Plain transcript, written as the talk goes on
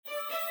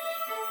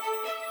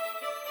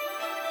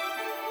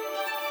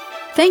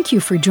Thank you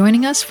for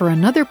joining us for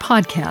another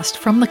podcast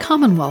from the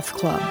Commonwealth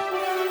Club.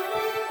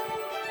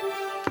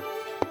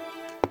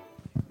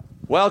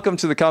 Welcome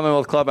to the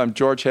Commonwealth Club. I'm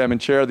George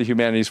Hammond, Chair of the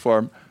Humanities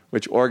Forum,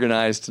 which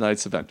organized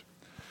tonight's event.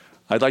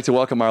 I'd like to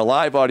welcome our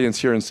live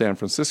audience here in San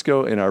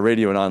Francisco and our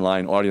radio and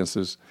online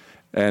audiences.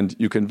 And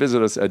you can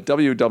visit us at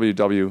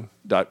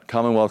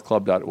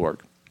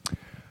www.commonwealthclub.org.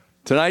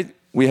 Tonight,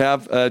 we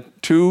have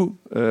two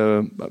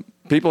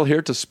people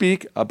here to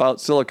speak about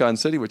Silicon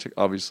City, which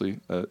obviously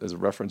is a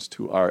reference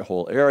to our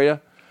whole area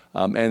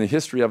and the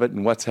history of it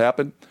and what's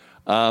happened.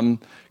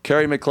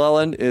 Kerry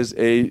McClellan is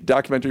a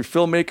documentary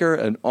filmmaker,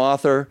 an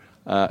author,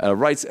 a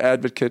rights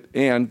advocate,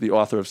 and the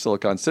author of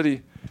Silicon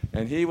City.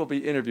 And he will be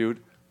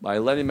interviewed by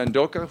Lenny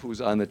Mendoca,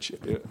 who's on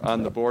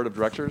the board of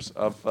directors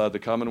of the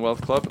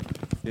Commonwealth Club.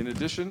 In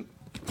addition,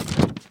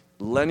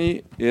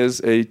 Lenny is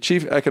a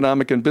chief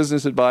economic and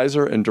business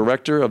advisor and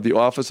director of the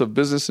Office of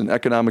Business and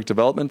Economic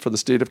Development for the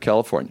state of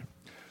California.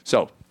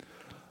 So,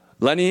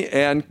 Lenny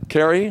and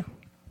Kerry,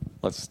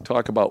 let's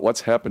talk about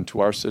what's happened to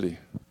our city.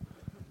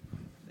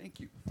 Thank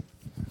you.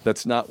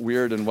 That's not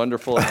weird and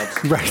wonderful.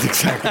 Right,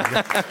 exactly.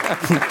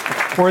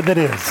 Or that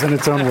is, in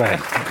its own way.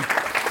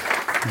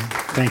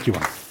 Thank you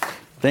all.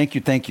 Thank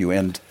you.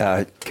 And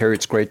Kerry,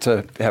 it's great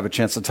to have a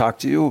chance to talk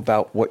to you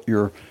about what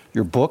your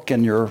book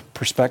and your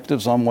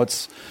perspectives on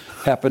what's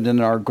happened in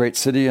our great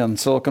city in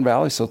Silicon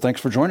Valley. So thanks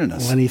for joining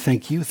us. Lenny,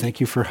 thank you. Thank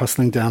you for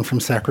hustling down from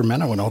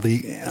Sacramento and all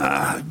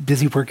the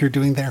busy work you're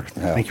doing there.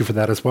 Yeah. Thank you for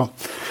that as well.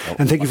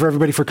 And thank you for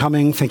everybody for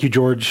coming. Thank you,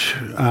 George,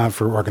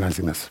 for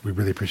organizing this. We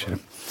really appreciate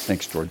it.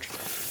 Thanks, George.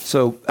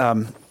 So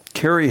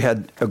Kerry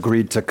had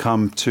agreed to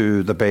come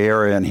to the Bay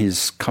Area, and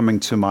he's coming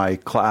to my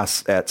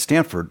class at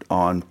Stanford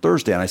on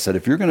Thursday. And I said,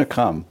 if you're going to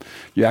come,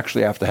 you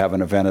actually have to have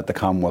an event at the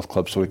Commonwealth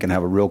Club so we can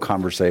have a real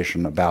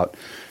conversation about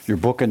your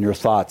book and your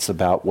thoughts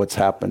about what's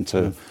happened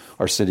to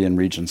our city and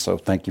region. So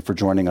thank you for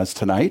joining us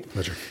tonight.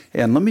 Pleasure.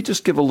 And let me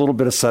just give a little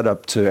bit of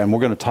setup and we're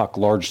going to talk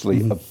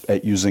largely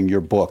at using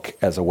your book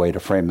as a way to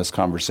frame this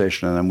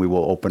conversation, and then we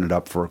will open it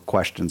up for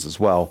questions as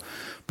well.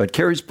 But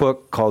Kerry's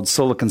book, called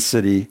Silicon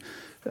City,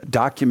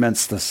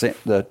 documents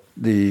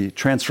the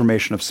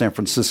transformation of San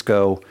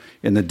Francisco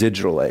in the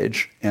digital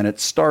age. And it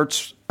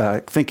starts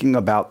thinking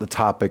about the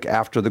topic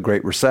after the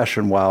Great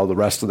Recession, while the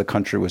rest of the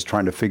country was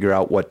trying to figure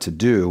out what to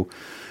do.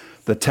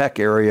 The tech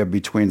area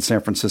between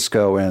San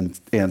Francisco and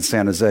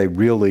San Jose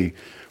really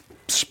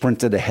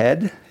sprinted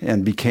ahead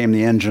and became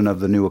the engine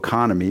of the new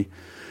economy,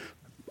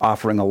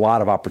 offering a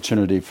lot of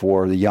opportunity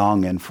for the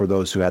young and for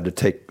those who had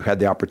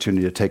the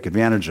opportunity to take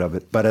advantage of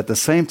it. But at the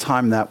same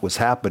time that was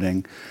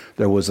happening,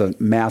 there was a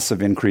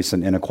massive increase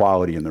in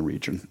inequality in the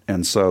region.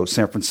 And so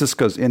San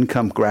Francisco's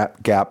income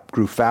gap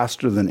grew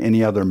faster than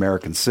any other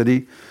American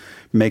city,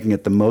 making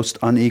it the most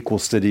unequal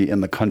city in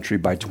the country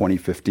by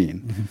 2015.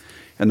 Mm-hmm.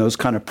 And those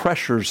kind of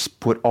pressures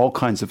put all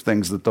kinds of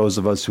things that those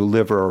of us who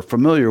live or are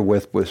familiar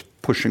with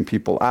pushing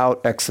people out,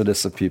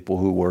 exodus of people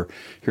who were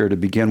here to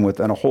begin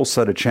with, and a whole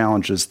set of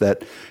challenges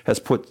that has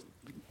put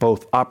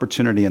both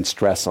opportunity and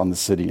stress on the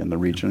city and the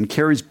region. And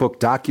Kerry's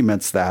book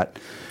documents that,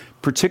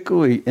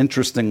 particularly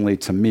interestingly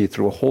to me,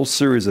 through a whole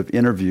series of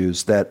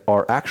interviews that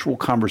are actual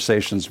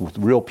conversations with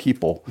real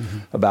people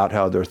about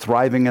how they're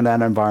thriving in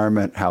that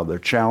environment, how they're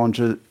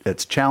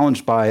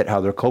challenged by it,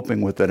 how they're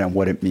coping with it, and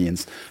what it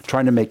means.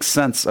 Trying to make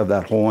sense of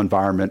that whole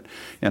environment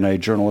in a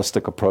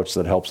journalistic approach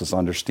that helps us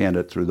understand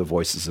it through the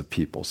voices of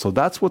people. So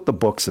that's what the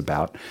book's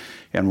about,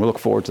 and we look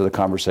forward to the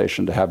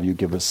conversation to have you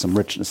give us some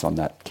richness on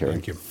that, Kerry.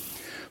 Thank you.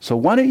 So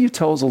why don't you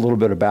tell us a little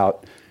bit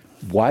about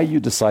why you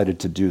decided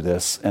to do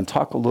this, and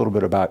talk a little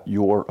bit about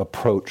your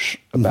approach,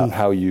 about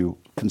how you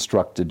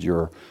constructed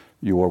your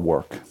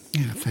work.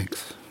 Yeah,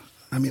 thanks.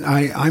 I mean,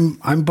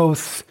 I'm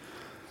both.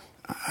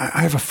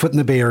 I have a foot in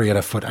the Bay Area and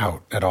a foot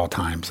out at all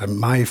times. And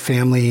my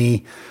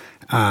family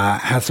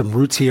has some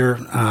roots here.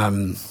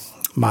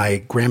 My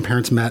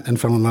grandparents met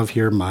and fell in love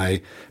here.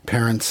 My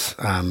parents,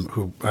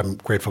 who I'm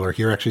grateful are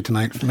here actually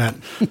tonight, met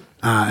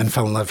and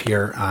fell in love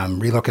here.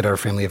 Relocated our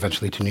family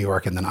eventually to New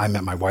York, and then I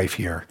met my wife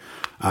here.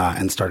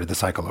 And started the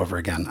cycle over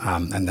again.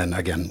 And then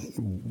again,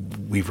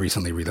 we've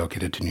recently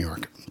relocated to New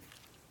York.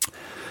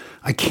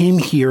 I came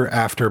here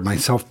after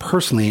myself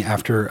personally,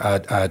 after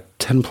a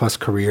 10-plus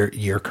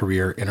year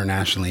career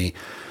internationally,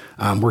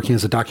 working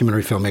as a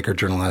documentary filmmaker,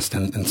 journalist,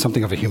 and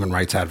something of a human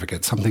rights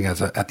advocate, something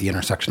at the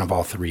intersection of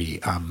all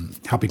three,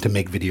 helping to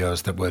make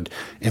videos that would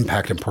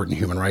impact important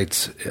human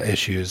rights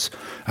issues,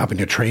 helping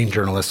to train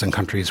journalists in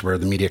countries where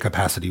the media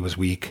capacity was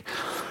weak,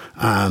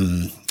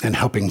 and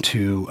helping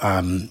to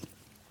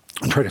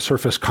try to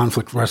surface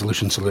conflict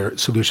resolution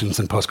solutions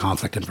in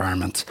post-conflict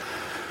environments.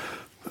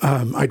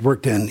 I'd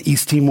worked in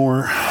East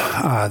Timor,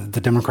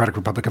 the Democratic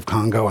Republic of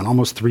Congo, and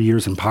almost 3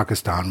 years in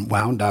Pakistan,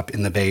 wound up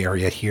in the Bay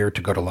Area here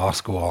to go to law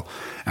school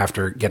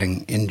after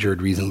getting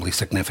injured reasonably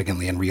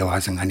significantly and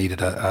realizing I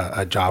needed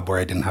a job where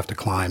I didn't have to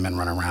climb and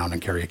run around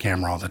and carry a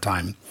camera all the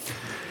time.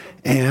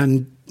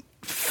 And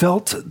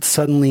felt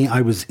suddenly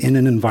I was in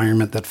an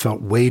environment that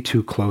felt way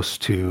too close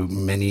to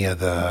many of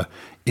the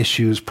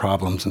issues,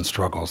 problems, and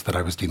struggles that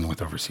I was dealing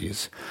with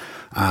overseas.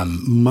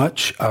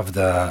 Much of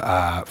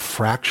the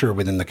fracture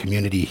within the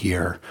community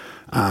here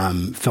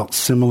felt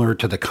similar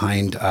to the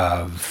kind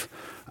of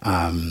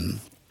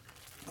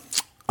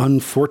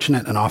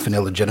unfortunate and often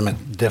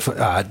illegitimate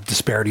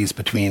disparities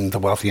between the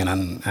wealthy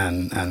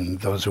and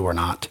those who are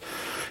not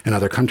in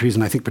other countries.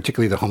 And I think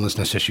particularly the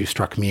homelessness issue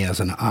struck me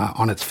as an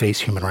on its face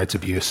human rights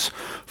abuse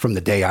from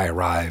the day I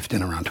arrived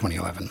in around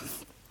 2011.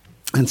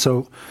 And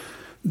so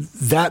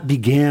that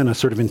began a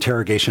sort of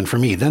interrogation for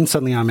me. Then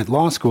suddenly I'm at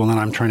law school and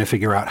I'm trying to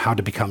figure out how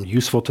to become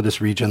useful to this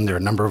region. There are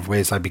a number of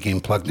ways I became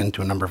plugged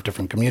into a number of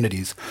different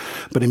communities.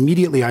 But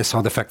immediately I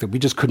saw the fact that we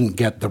just couldn't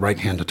get the right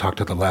hand to talk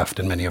to the left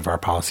in many of our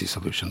policy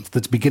solutions.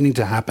 That's beginning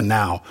to happen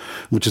now,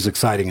 which is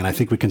exciting. And I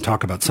think we can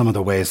talk about some of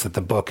the ways that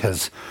the book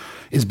is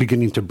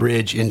beginning to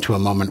bridge into a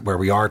moment where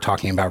we are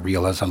talking about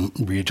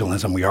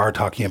regionalism, we are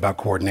talking about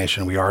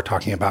coordination, we are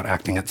talking about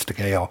acting at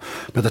scale.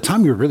 But at the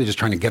time, we were really just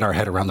trying to get our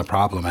head around the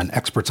problem, and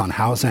experts on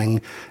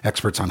housing,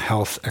 experts on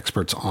health,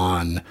 experts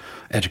on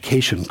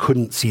education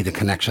couldn't see the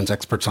connections.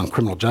 Experts on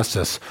criminal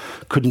justice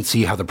couldn't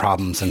see how the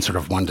problems in sort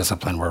of one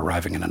discipline were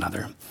arriving in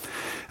another.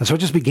 And so I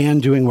just began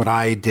doing what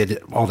I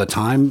did all the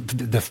time,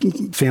 the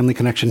family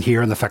connection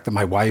here and the fact that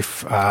my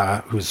wife,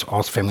 whose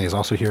family is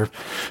also here,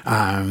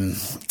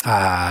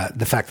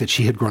 the fact that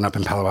she had grown up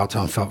in Palo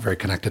Alto and felt very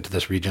connected to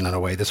this region in a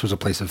way. This was a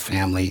place of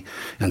family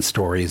and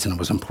stories, and it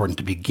was important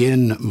to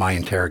begin my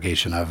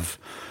interrogation of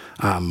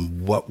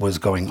what was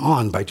going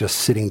on by just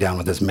sitting down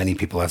with as many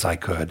people as I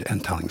could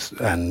and telling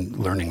and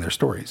learning their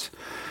stories.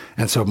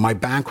 And so my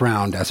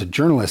background as a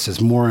journalist is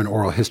more in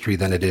oral history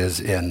than it is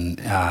in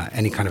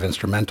any kind of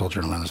instrumental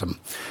journalism.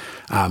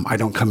 I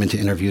don't come into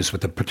interviews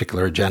with a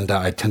particular agenda.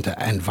 I tend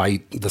to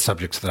invite the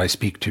subjects that I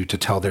speak to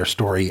tell their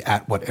story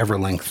at whatever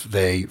length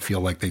they feel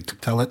like they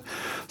tell it.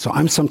 So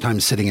I'm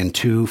sometimes sitting in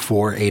 2,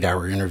 4,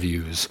 8-hour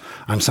interviews.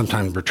 I'm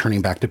sometimes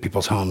returning back to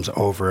people's homes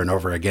over and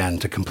over again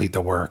to complete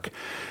the work.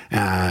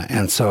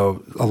 And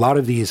so a lot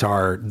of these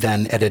are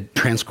then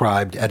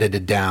transcribed,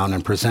 edited down,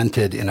 and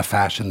presented in a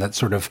fashion that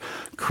sort of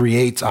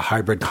creates a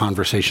hybrid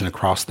conversation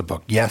across the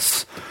book.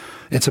 Yes,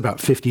 it's about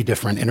 50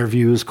 different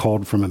interviews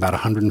culled from about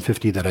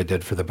 150 that I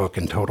did for the book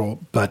in total,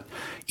 but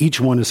each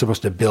one is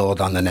supposed to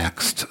build on the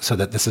next, so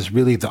that this is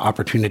really the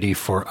opportunity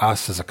for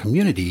us as a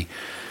community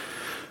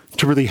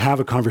to really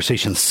have a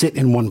conversation, sit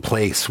in one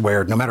place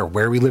where no matter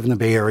where we live in the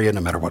Bay Area, no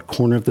matter what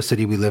corner of the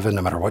city we live in,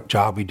 no matter what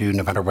job we do,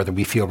 no matter whether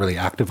we feel really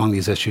active on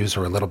these issues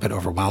or a little bit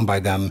overwhelmed by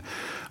them,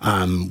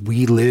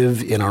 we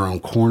live in our own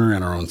corner,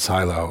 in our own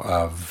silo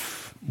of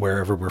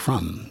wherever we're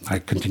from. I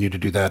continue to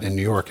do that in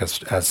New York as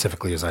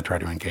civically as I try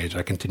to engage.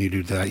 I continue to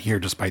do that here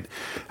despite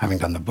having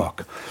done the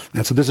book.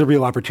 And so there's a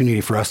real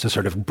opportunity for us to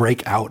sort of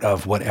break out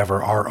of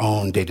whatever our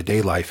own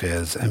day-to-day life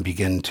is and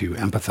begin to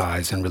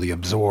empathize and really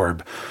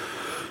absorb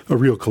a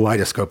real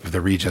kaleidoscope of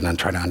the region and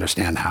try to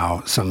understand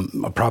how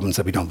some problems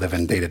that we don't live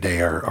in day to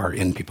day are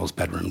in people's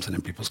bedrooms and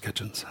in people's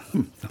kitchens.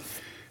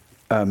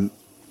 At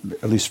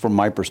least from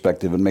my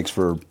perspective, it makes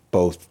for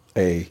both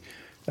a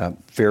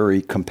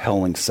very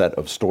compelling set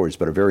of stories,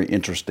 but a very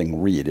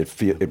interesting read.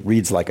 It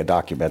reads like a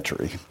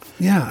documentary.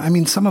 Yeah, I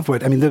mean, some of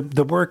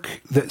the work,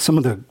 some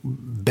of the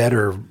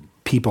better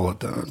people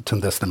to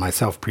this than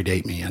myself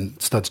predate me, and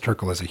Studs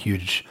Terkel is a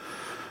huge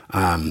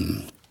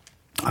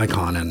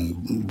icon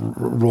and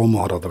role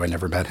model, though I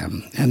never met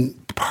him. And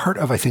part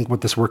of, I think,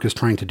 what this work is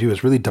trying to do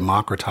is really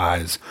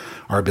democratize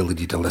our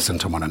ability to listen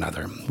to one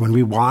another. When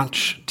we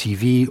watch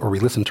TV or we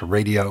listen to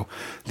radio,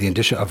 the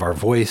indicia of our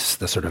voice,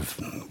 the sort of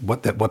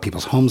what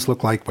people's homes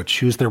look like, what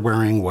shoes they're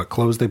wearing, what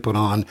clothes they put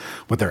on,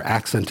 what their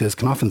accent is,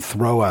 can often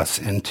throw us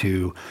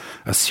into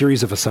a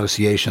series of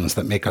associations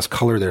that make us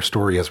color their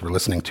story as we're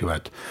listening to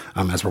it.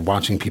 As we're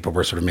watching people,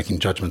 we're sort of making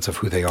judgments of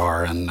who they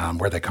are and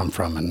where they come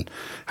from and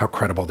how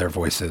credible their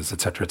voice is,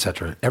 et cetera, et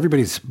cetera.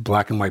 Everybody's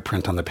black and white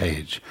print on the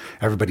page.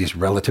 Everybody's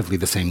relatively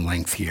the same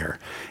length here.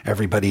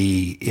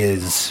 Everybody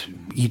is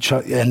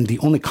and the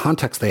only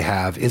context they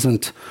have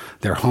isn't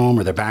their home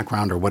or their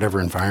background or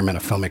whatever environment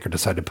a filmmaker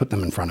decided to put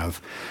them in front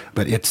of,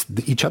 but it's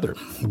each other.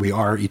 We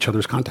are each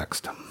other's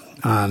context.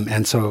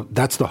 And so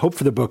that's the hope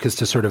for the book, is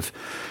to sort of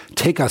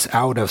take us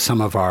out of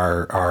some of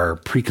our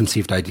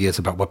preconceived ideas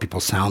about what people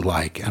sound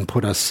like and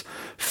put us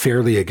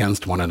fairly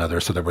against one another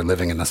so that we're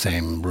living in the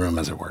same room,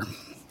 as it were.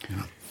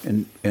 Yeah.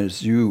 And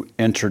as you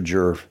entered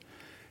your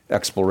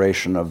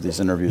exploration of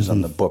these interviews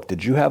on the book,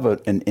 did you have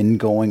an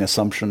ingoing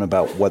assumption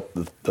about what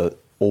the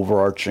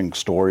overarching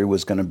story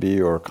was going to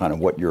be, or kind of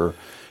what your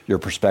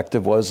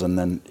perspective was? And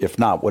then, if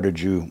not, what did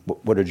you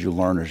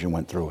learn as you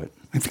went through it?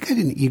 I think I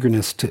had an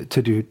eagerness to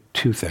do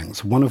two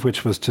things, one of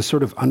which was to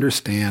sort of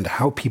understand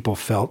how people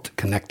felt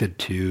connected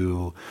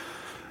to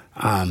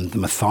the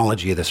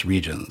mythology of this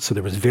region. So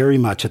there was very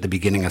much at the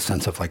beginning a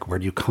sense of like, where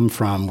do you come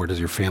from? Where does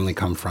your family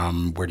come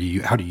from?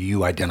 How do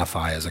you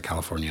identify as a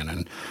Californian,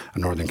 and a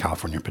Northern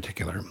California in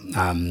particular?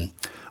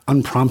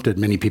 Unprompted,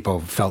 many people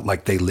felt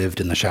like they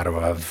lived in the shadow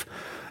of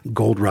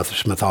Gold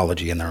Rush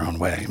mythology in their own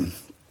way.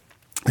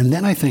 And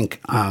then I think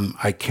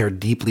I cared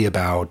deeply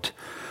about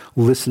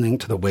listening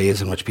to the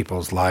ways in which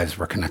people's lives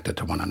were connected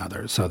to one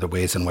another. So the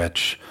ways in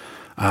which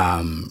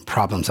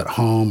problems at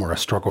home or a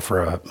struggle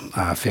for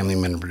a family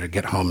member to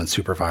get home and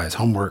supervise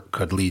homework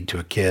could lead to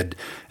a kid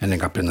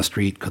ending up in the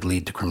street, could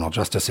lead to criminal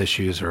justice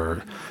issues,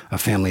 or a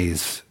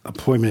family's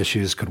employment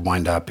issues could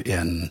wind up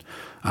in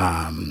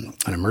an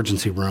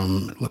emergency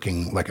room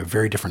looking like a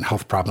very different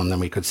health problem than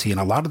we could see. And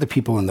a lot of the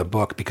people in the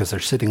book, because they're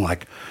sitting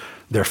like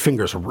their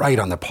fingers right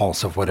on the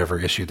pulse of whatever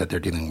issue that they're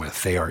dealing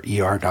with. They are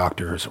ER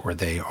doctors, or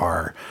they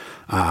are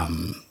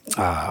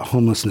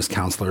homelessness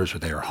counselors, or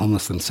they are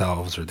homeless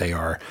themselves, or they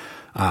are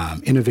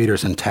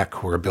innovators in tech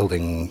who are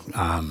building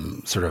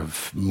sort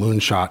of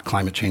moonshot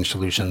climate change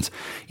solutions.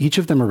 Each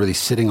of them are really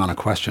sitting on a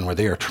question where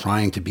they are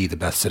trying to be the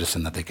best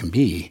citizen that they can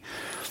be.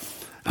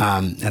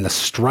 And the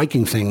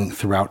striking thing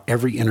throughout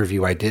every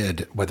interview I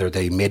did, whether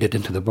they made it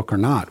into the book or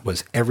not,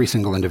 was every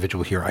single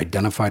individual here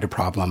identified a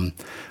problem,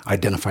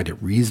 identified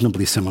it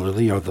reasonably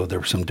similarly, although there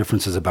were some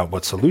differences about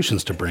what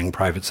solutions to bring,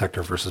 private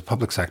sector versus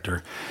public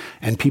sector.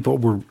 And people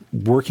were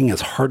working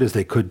as hard as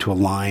they could to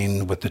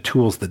align with the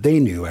tools that they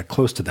knew at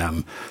close to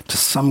them to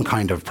some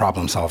kind of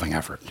problem-solving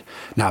effort.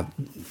 Now,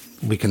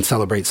 we can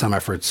celebrate some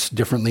efforts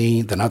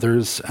differently than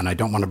others, and I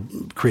don't want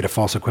to create a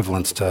false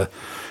equivalence to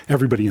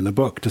everybody in the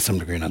book to some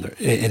degree or another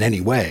in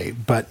any way.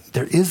 But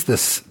there is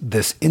this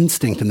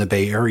instinct in the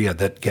Bay Area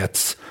that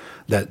gets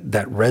that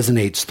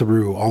resonates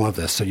through all of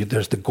this. So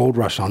there's the gold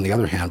rush on the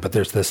other hand, but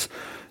there's this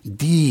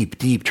deep,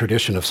 deep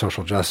tradition of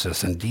social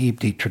justice and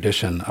deep, deep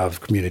tradition of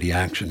community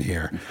action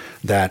here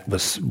that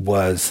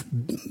was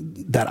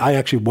that I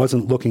actually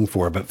wasn't looking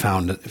for, but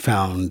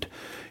found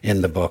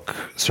in the book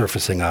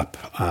surfacing up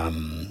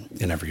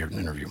in every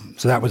interview.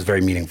 So that was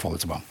very meaningful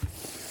as well.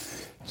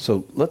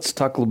 So let's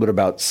talk a little bit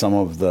about some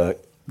of the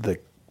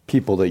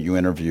people that you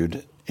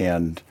interviewed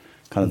and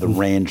kind of the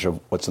range of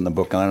what's in the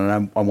book.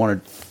 And I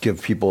want to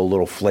give people a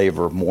little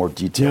flavor, more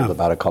detailed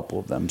about a couple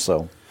of them.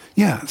 So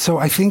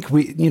I think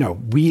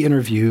we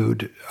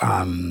interviewed.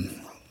 I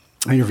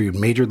interviewed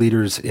major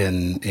leaders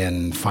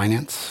in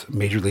finance,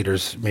 major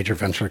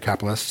venture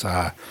capitalists.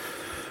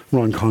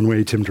 Ron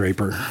Conway, Tim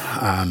Draper.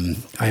 I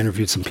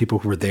interviewed some people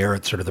who were there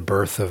at sort of the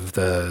birth of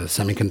the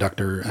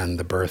semiconductor and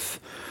the birth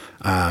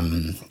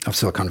of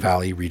Silicon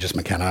Valley. Regis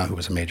McKenna, who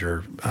was a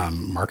major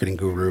marketing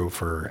guru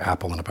for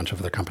Apple and a bunch of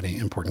other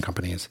important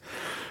companies.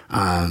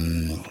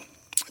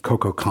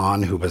 Coco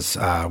Khan, who was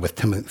with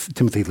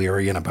Timothy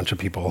Leary and a bunch of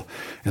people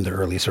in the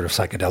early sort of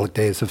psychedelic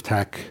days of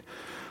tech.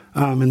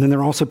 And then there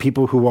are also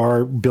people who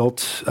are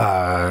built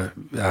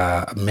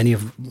many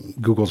of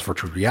Google's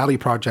virtual reality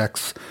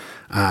projects,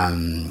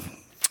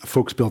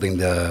 folks building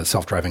the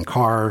self-driving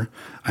car.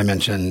 I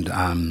mentioned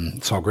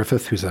Saul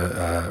Griffith, who's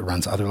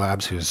runs Other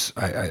Labs, who's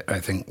I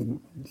think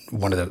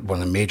one of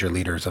the major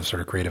leaders of sort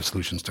of creative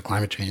solutions to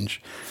climate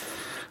change.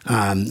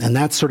 And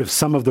that's sort of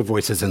some of the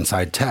voices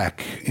inside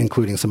tech,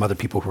 including some other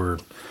people who are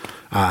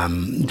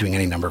doing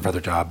any number of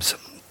other jobs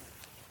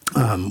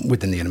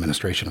within the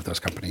administration of those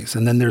companies.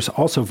 And then there's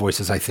also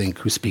voices, I think,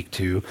 who speak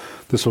to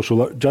the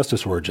social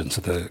justice origins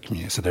of the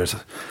community. So there's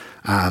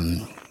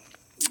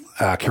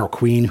Carol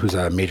Queen, who's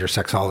a major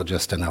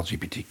sexologist and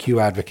LGBTQ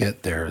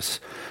advocate.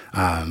 There's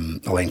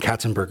Elaine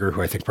Katzenberger,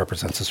 who I think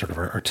represents a sort of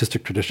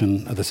artistic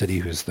tradition of the city,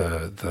 who's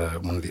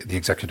the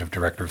executive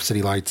director of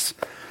City Lights.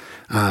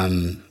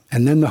 And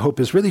then the hope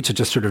is really to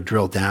just sort of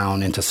drill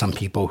down into some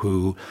people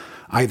who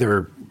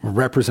either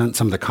represent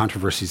some of the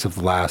controversies of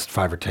the last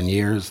 5 or 10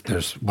 years.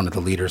 There's one of the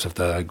leaders of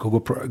the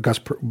Google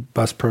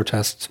bus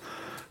protests.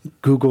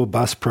 Google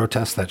bus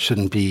protests, that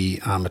shouldn't be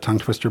a tongue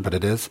twister, but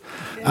it is.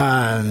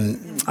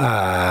 An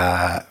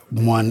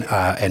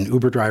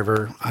Uber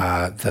driver.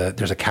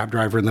 There's a cab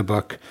driver in the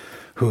book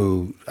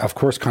who, of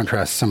course,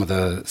 contrasts some of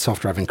the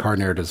self-driving car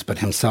narratives, but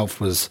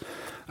himself was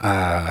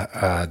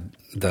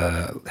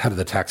the head of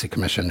the taxi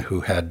commission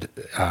who had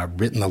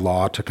written the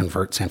law to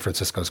convert San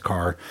Francisco's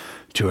car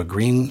to a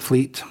green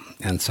fleet.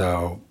 And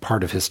so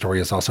part of his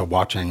story is also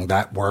watching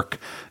that work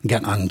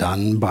get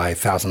undone by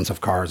thousands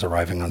of cars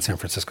arriving on San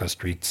Francisco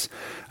streets,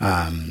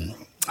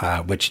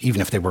 which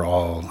even if they were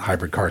all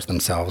hybrid cars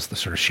themselves, the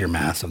sort of sheer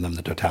mass of them,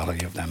 the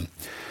totality of them,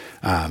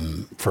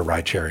 for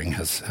ride sharing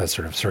has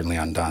sort of certainly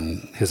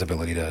undone his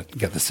ability to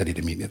get the city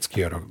to meet its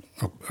Kyoto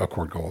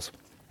Accord goals.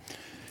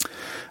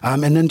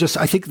 And then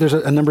I think there's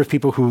a number of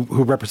people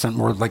who represent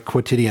more like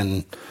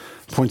quotidian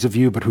points of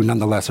view, but who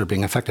nonetheless are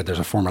being affected. There's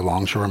a former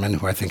longshoreman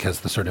who I think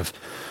has the sort of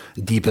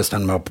deepest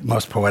and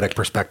most poetic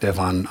perspective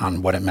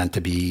on what it meant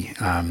to be,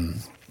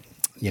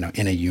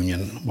 in a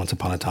union once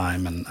upon a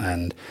time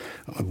and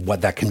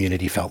what that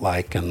community felt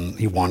like. And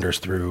he wanders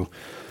through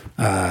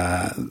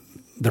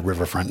the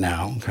riverfront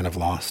now, kind of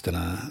lost in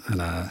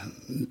a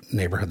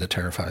neighborhood that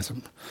terrifies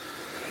him.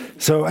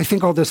 So I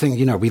think all those things,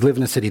 we live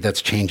in a city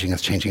that's changing.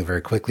 It's changing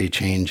very quickly.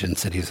 Change in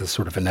cities is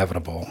sort of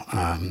inevitable.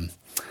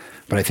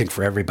 But I think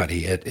for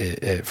everybody,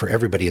 for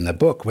everybody in the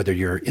book, whether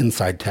you're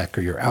inside tech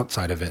or you're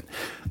outside of it,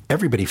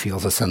 everybody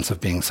feels a sense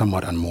of being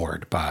somewhat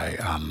unmoored by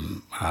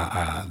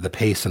the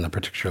pace and the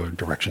particular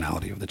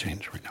directionality of the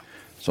change right now.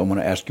 So I'm going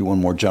to ask you one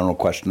more general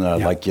question that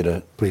I'd like you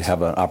to please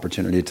have an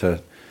opportunity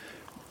to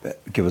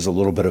give us a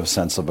little bit of a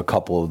sense of a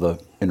couple of the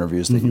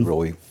interviews that you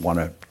really want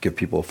to give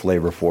people a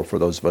flavor for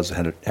those of us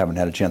who haven't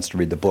had a chance to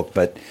read the book.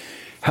 But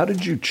how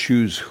did you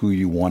choose who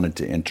you wanted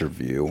to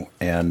interview,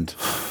 and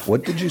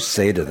what did you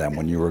say to them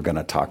when you were going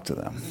to talk to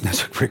them?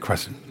 That's a great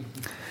question.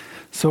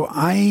 So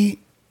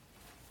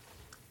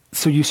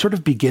you sort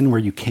of begin where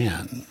you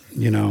can,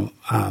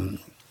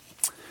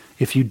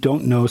 if you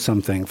don't know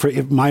something,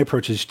 my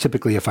approach is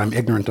typically if I'm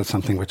ignorant of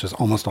something, which is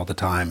almost all the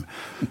time,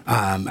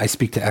 I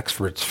speak to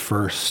experts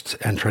first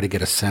and try to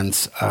get a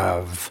sense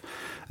of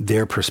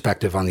their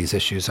perspective on these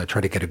issues. I try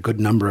to get a good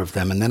number of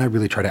them, and then I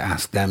really try to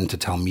ask them to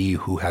tell me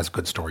who has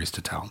good stories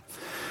to tell.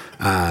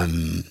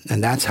 And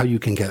that's how you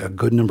can get a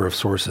good number of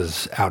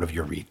sources out of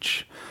your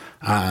reach.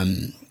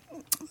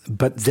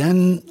 But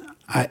then,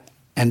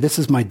 and this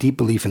is my deep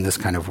belief in this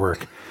kind of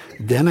work,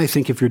 then I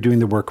think if you're doing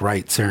the work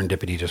right,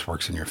 serendipity just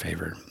works in your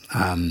favor.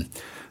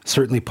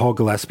 Certainly Paul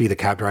Gillespie, the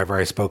cab driver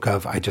I spoke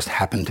of, I just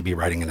happened to be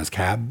riding in his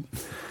cab.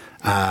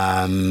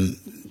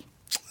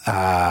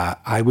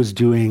 I was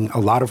doing a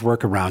lot of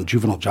work around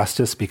juvenile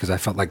justice because I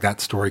felt like that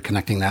story,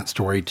 connecting that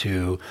story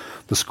to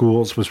the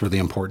schools was really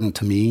important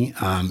to me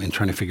in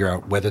trying to figure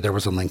out whether there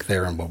was a link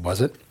there and what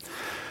was it.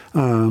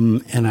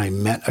 And I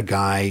met a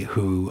guy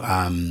who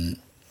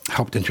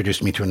helped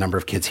introduce me to a number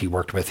of kids he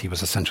worked with. He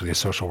was essentially a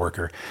social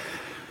worker.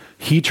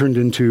 At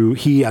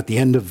the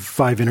end of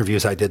 5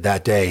 interviews I did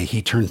that day,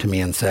 he turned to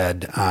me and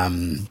said,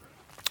 do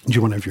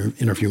you want to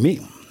interview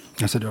me?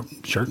 I said, oh,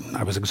 sure.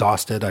 I was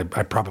exhausted. I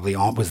probably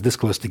was this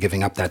close to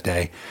giving up that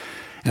day.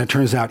 And it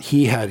turns out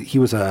he'd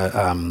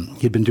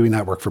been doing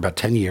that work for about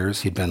 10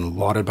 years. He'd been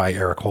lauded by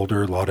Eric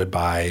Holder, lauded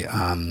by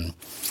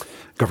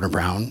Governor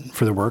Brown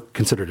for the work,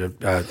 considered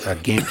a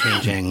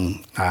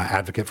game-changing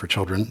advocate for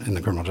children in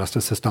the criminal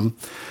justice system.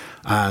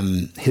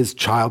 His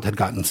child had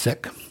gotten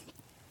sick.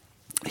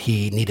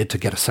 He needed to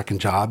get a second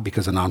job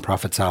because a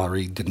nonprofit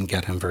salary didn't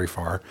get him very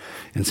far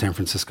in San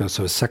Francisco.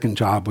 So his second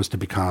job was to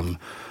become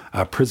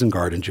a prison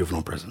guard in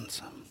juvenile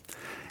prisons.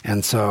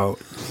 And so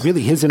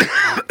really his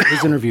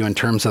interview in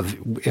terms of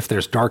if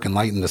there's dark and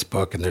light in this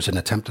book and there's an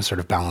attempt to sort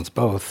of balance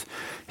both,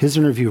 his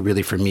interview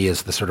really for me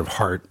is the sort of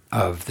heart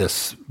of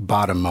this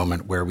bottom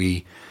moment where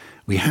we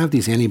have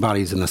these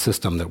antibodies in the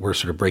system that we're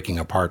sort of breaking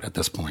apart at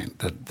this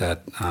point,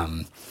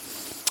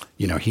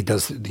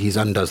 he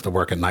undoes the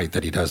work at night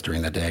that he does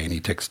during the day, and he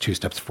takes 2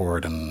 steps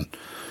forward and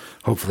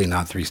hopefully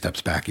not 3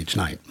 steps back each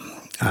night.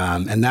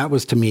 And that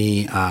was to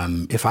me,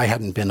 if I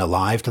hadn't been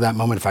alive to that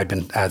moment, if I'd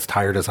been as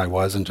tired as I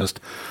was and just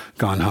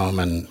gone home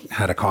and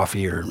had a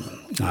coffee or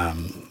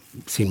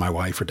seen my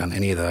wife or done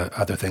any of the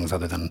other things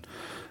other than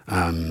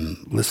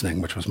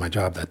listening, which was my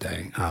job that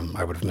day,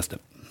 I would have missed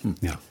it.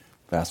 Yeah.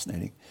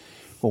 Fascinating.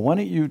 Well, why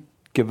don't you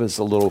give us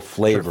a little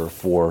flavor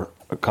for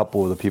a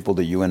couple of the people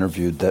that you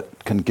interviewed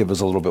that can give us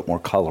a little bit more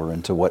color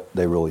into what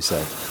they really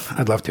said?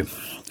 I'd love to.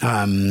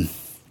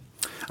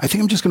 I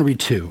think I'm just going to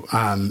read 2.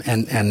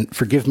 And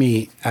forgive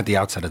me at the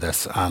outset of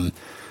this.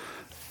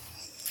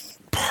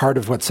 Part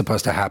of what's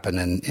supposed to happen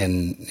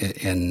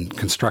in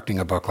constructing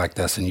a book like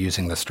this and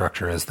using the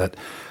structure is that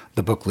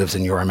the book lives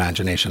in your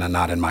imagination and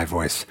not in my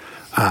voice.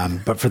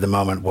 But for the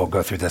moment, we'll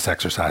go through this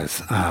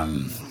exercise.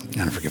 And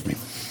forgive me.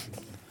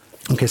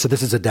 Okay, so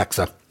this is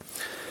Adexa.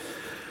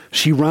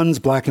 She runs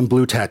Black and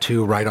Blue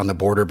Tattoo right on the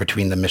border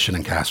between the Mission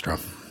and Castro.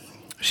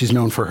 She's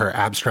known for her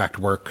abstract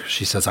work.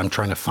 She says, I'm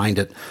trying to find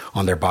it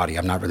on their body.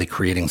 I'm not really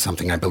creating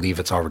something. I believe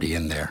it's already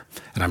in there,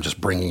 and I'm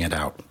just bringing it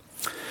out.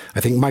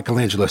 I think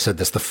Michelangelo said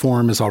this, the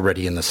form is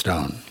already in the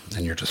stone,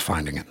 and you're just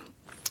finding it.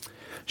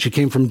 She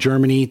came from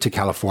Germany to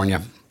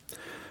California.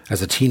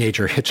 As a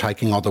teenager,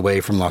 hitchhiking all the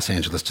way from Los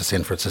Angeles to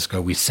San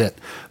Francisco, we sit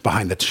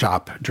behind the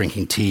shop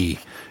drinking tea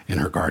in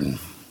her garden.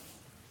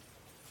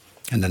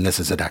 And then this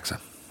is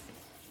Adexa.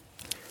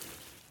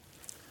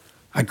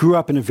 I grew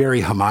up in a very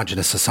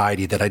homogenous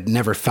society that I'd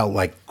never felt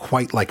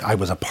quite like I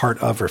was a part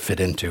of or fit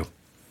into.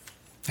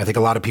 I think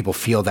a lot of people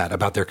feel that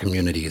about their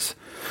communities.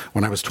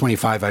 When I was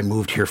 25, I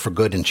moved here for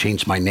good and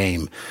changed my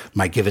name.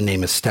 My given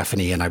name is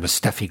Stephanie, and I was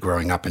Steffi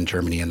growing up in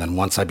Germany. And then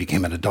once I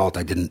became an adult,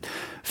 I didn't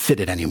fit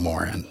it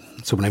anymore. And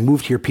so when I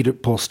moved here,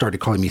 people started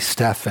calling me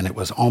Steph, and it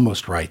was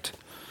almost right.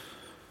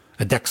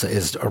 Adexa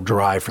is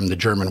derived from the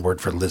German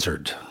word for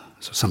lizard.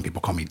 So some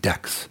people call me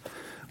Dex,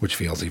 which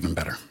feels even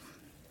better.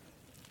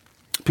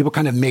 People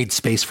kind of made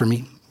space for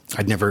me.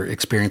 I'd never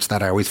experienced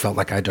that. I always felt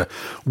like I had to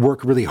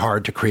work really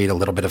hard to create a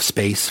little bit of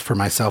space for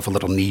myself, a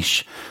little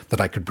niche that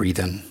I could breathe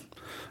in.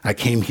 I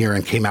came here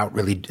and came out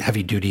really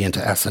heavy duty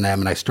into S&M,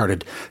 and I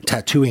started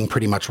tattooing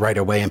pretty much right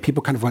away. And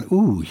people kind of went,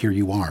 ooh, here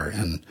you are,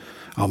 and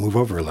I'll move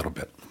over a little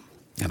bit.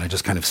 And I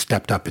just kind of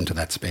stepped up into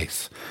that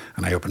space.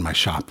 And I opened my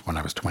shop when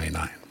I was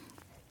 29.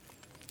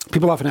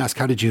 People often ask,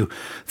 how did you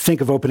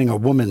think of opening a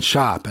woman's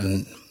shop?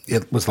 And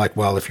it was like,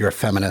 well, if you're a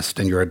feminist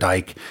and you're a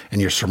dyke and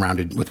you're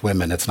surrounded with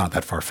women, it's not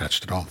that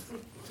far-fetched at all.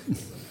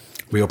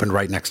 We opened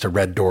right next to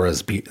Red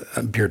Dora's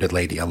Bearded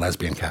Lady, a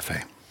lesbian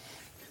cafe.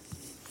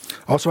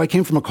 Also, I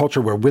came from a culture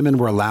where women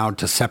were allowed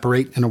to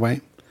separate in a way.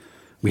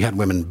 We had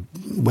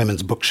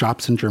women's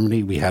bookshops in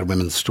Germany. We had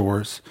women's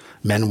stores.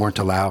 Men weren't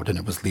allowed, and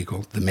it was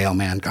legal. The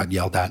mailman got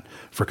yelled at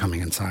for coming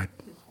inside.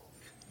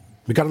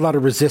 We got a lot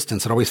of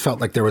resistance. It always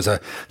felt like there was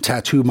a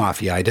tattoo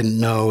mafia. I didn't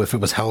know if it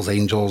was Hell's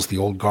Angels, the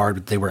old guard,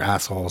 but they were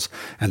assholes,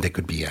 and they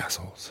could be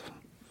assholes.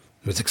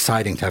 It was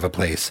exciting to have a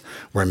place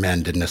where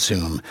men didn't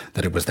assume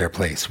that it was their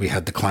place. We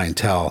had the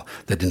clientele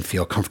that didn't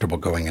feel comfortable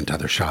going into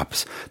other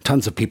shops.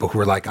 Tons of people who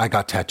were like, I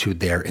got tattooed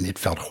there and it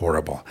felt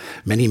horrible.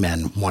 Many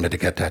men wanted to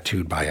get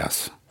tattooed by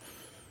us.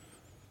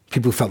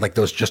 People who felt like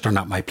those just are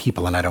not my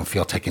people and I don't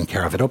feel taken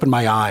care of. It opened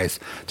my eyes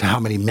to how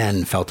many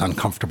men felt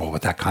uncomfortable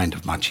with that kind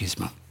of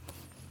machismo.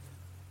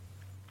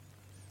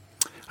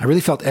 I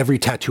really felt every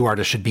tattoo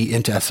artist should be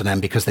into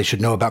S&M because they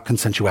should know about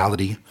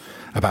consensuality,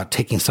 about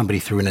taking somebody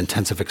through an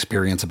intensive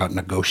experience, about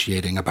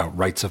negotiating, about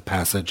rites of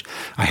passage.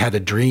 I had a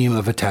dream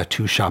of a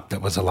tattoo shop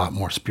that was a lot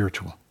more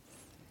spiritual.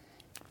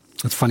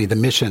 It's funny, the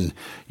Mission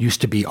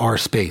used to be our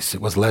space. It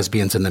was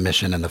lesbians in the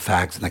Mission and the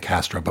fags in the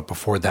Castro. But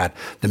before that,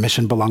 the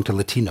Mission belonged to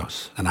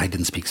Latinos, and I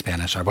didn't speak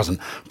Spanish. I wasn't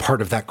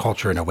part of that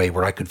culture in a way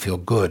where I could feel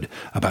good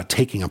about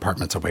taking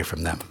apartments away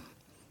from them.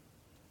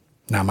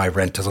 Now my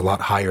rent is a lot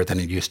higher than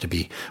it used to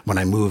be. When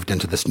I moved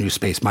into this new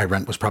space, my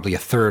rent was probably a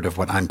third of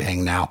what I'm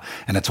paying now,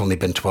 and it's only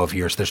been 12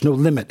 years. There's no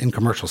limit in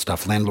commercial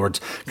stuff. Landlords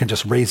can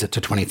just raise it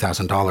to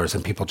 $20,000,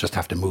 and people just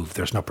have to move.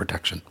 There's no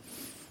protection.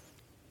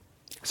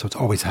 So it's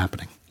always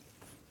happening.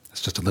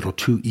 It's just a little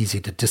too easy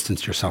to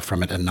distance yourself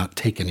from it and not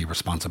take any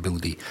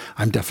responsibility.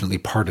 I'm definitely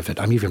part of it.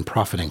 I'm even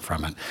profiting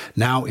from it.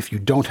 Now, if you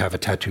don't have a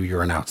tattoo,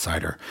 you're an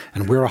outsider.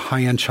 And we're a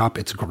high-end shop.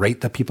 It's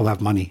great that people have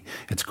money.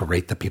 It's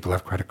great that people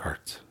have credit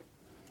cards.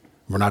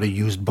 We're not a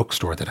used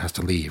bookstore that has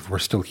to leave. We're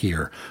still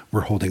here.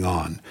 We're holding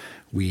on.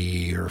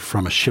 We're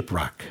from a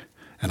shipwreck,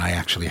 and I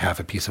actually have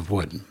a piece of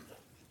wood.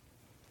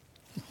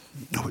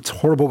 No, it's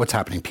horrible what's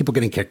happening. People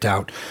getting kicked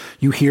out.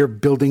 You hear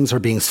buildings are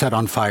being set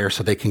on fire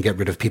so they can get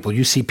rid of people.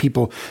 You see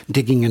people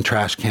digging in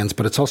trash cans,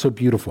 but it's also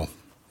beautiful.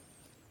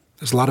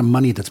 There's a lot of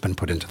money that's been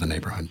put into the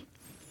neighborhood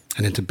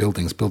and into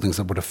buildings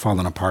that would have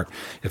fallen apart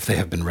if they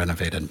have been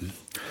renovated.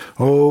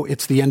 Oh,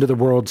 it's the end of the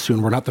world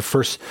soon. We're not the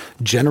first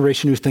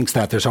generation who thinks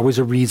that. There's always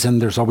a reason.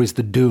 There's always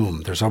the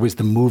doom. There's always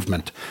the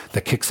movement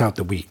that kicks out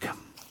the weak.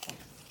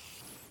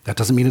 That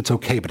doesn't mean it's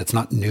okay, but it's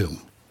not new.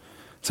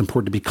 It's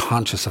important to be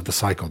conscious of the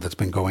cycle that's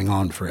been going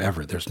on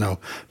forever. There's no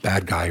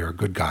bad guy or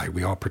good guy.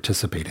 We all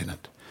participate in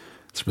it.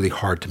 It's really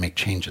hard to make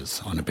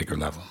changes on a bigger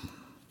level.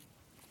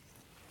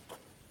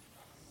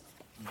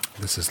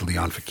 This is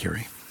Leon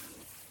Fakiri.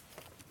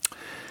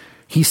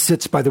 He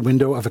sits by the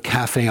window of a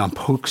cafe on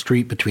Polk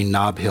Street between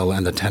Nob Hill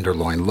and the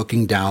Tenderloin,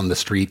 looking down the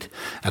street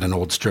at an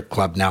old strip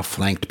club now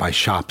flanked by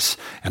shops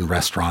and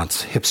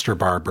restaurants, hipster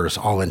barbers,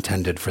 all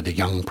intended for the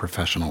young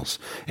professionals,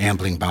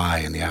 ambling by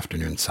in the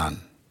afternoon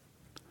sun.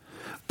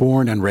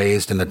 Born and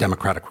raised in the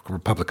Democratic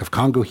Republic of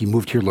Congo, he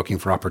moved here looking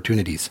for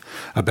opportunities,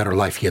 a better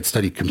life. He had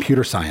studied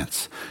computer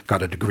science,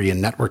 got a degree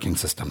in networking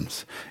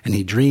systems, and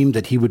he dreamed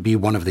that he would be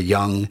one of the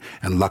young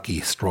and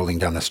lucky strolling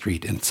down the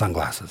street in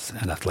sunglasses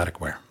and athletic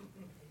wear.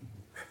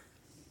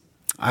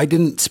 I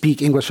didn't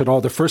speak English at all.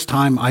 The first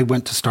time I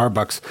went to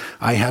Starbucks,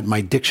 I had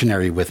my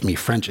dictionary with me,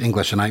 French,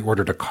 English, and I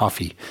ordered a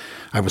coffee.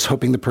 I was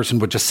hoping the person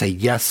would just say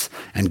yes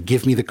and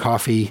give me the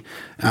coffee,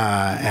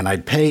 and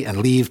I'd pay and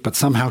leave, but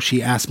somehow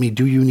she asked me,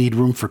 do you need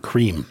room for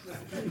cream?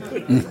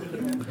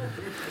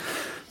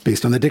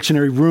 Based on the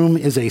dictionary, room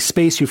is a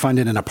space you find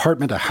in an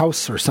apartment, a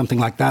house, or something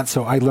like that,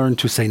 so I learned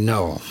to say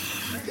no.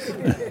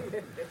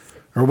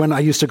 Or when I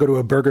used to go to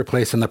a burger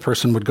place and the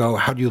person would go,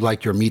 how do you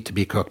like your meat to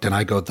be cooked? And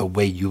I go, the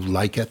way you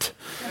like it.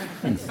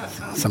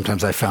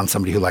 Sometimes I found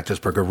somebody who liked his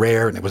burger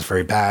rare and it was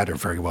very bad or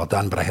very well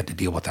done, but I had to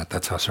deal with that.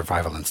 That's how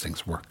survival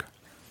instincts work.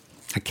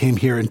 I came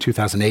here in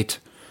 2008.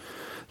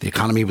 The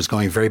economy was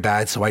going very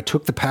bad, so I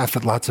took the path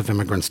that lots of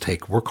immigrants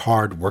take. Work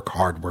hard, work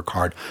hard, work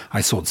hard.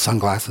 I sold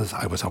sunglasses.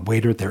 I was a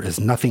waiter. There is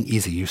nothing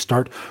easy. You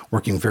start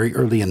working very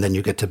early and then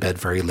you get to bed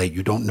very late.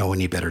 You don't know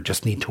any better.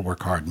 Just need to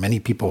work hard.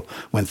 Many people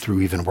went through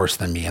even worse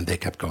than me, and they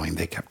kept going,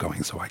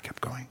 so I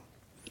kept going.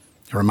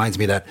 It reminds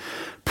me of that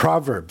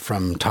proverb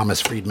from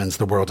Thomas Friedman's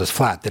The World is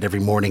Flat, that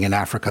every morning in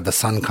Africa the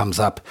sun comes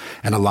up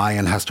and a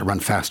lion has to run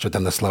faster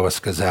than the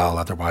slowest gazelle,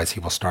 otherwise he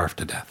will starve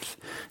to death.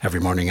 Every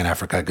morning in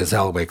Africa a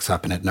gazelle wakes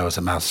up and it knows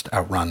it must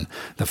outrun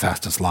the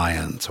fastest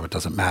lion, so it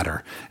doesn't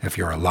matter if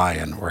you're a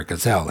lion or a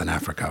gazelle in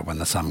Africa. When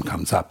the sun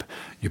comes up,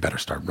 you better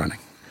start running.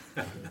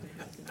 A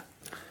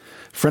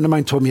friend of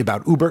mine told me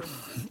about Uber.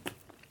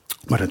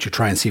 Why don't you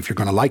try and see if you're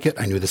going to like it?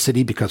 I knew the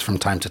city because from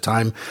time to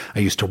time I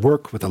used to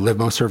work with a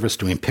limo service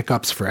doing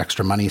pickups for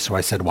extra money, so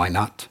I said, why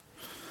not?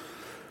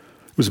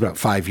 It was about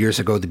 5 years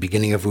ago, the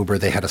beginning of Uber.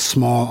 They had a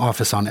small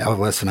office on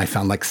Ellis, and I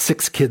found like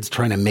 6 kids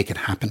trying to make it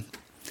happen.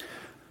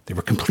 They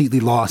were completely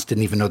lost,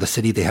 didn't even know the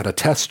city. They had a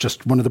test,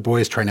 just one of the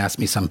boys trying to ask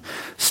me some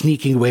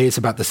sneaking ways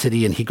about the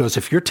city, and he goes,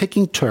 if you're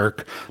taking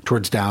Turk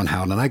towards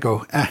downtown, and I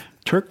go,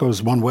 Turk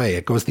goes one way,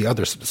 it goes the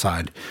other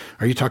side.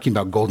 Are you talking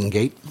about Golden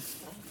Gate?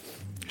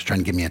 He was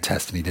trying to give me a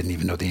test, and he didn't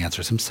even know the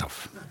answers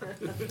himself.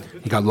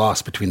 He got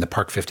lost between the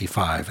Park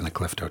 55 and the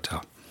Clift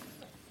Hotel.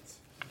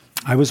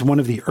 I was one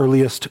of the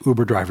earliest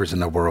Uber drivers in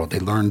the world. They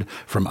learned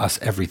from us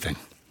everything.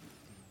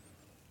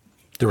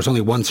 There was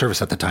only one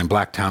service at the time,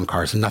 Black Town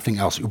Cars, and nothing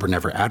else. Uber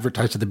never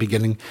advertised at the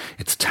beginning.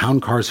 It's Town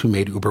Cars who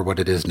made Uber what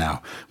it is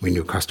now. We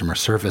knew customer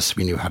service.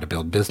 We knew how to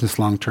build business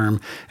long term.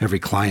 Every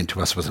client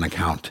to us was an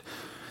account.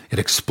 It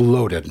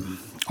exploded.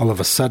 All of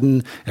a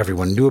sudden,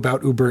 everyone knew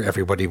about Uber.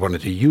 Everybody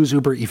wanted to use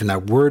Uber. Even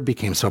that word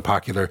became so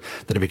popular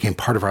that it became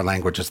part of our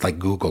language. It's like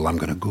Google. I'm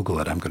going to Google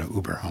it. I'm going to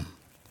Uber home.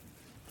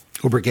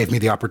 Uber gave me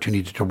the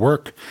opportunity to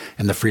work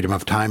and the freedom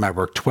of time. I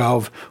worked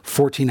 12,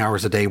 14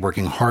 hours a day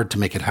working hard to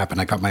make it happen.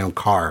 I got my own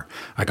car.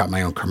 I got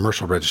my own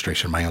commercial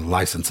registration, my own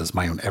licenses,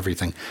 my own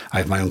everything. I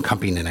have my own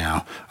company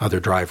now, other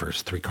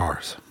drivers, 3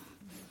 cars.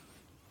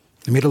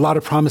 They made a lot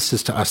of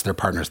promises to us, their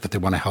partners, that they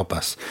want to help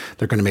us.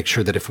 They're going to make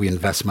sure that if we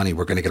invest money,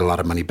 we're going to get a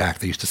lot of money back.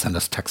 They used to send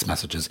us text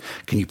messages.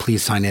 Can you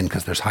please sign in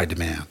because there's high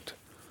demand?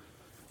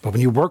 But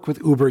when you work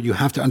with Uber, you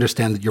have to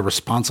understand that you're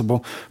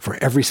responsible for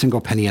every single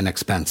penny and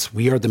expense.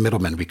 We are the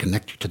middlemen. We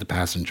connect you to the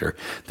passenger.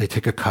 They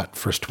take a cut,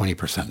 first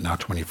 20%, now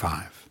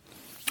 25%.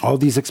 All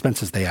these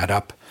expenses, they add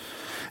up.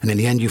 And in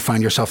the end, you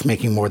find yourself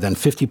making more than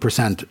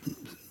 50%,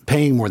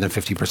 paying more than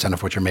 50%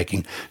 of what you're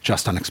making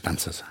just on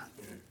expenses.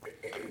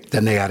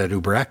 Then they added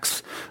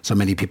UberX. So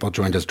many people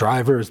joined as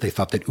drivers. They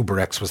thought that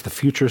UberX was the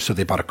future, so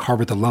they bought a car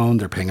with a loan.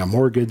 They're paying a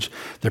mortgage.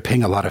 They're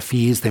paying a lot of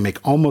fees. They make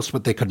almost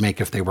what they could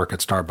make if they work at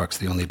Starbucks.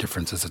 The only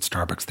difference is at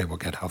Starbucks, they will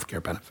get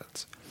healthcare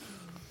benefits.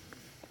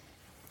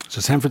 So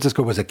San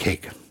Francisco was a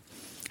cake.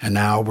 And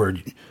now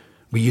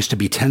we used to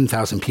be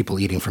 10,000 people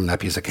eating from that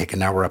piece of cake, and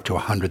now we're up to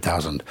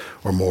 100,000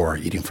 or more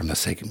eating from the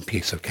same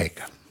piece of cake.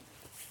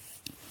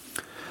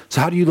 So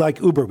how do you like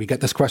Uber? We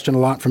get this question a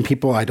lot from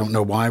people. I don't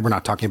know why. We're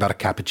not talking about a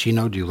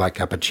cappuccino. Do you like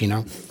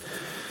cappuccino?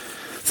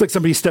 It's like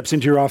somebody steps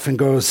into your office and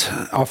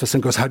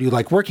goes, how do you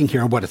like working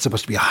here? And what, it's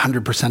supposed to be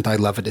 100%. I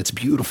love it. It's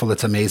beautiful.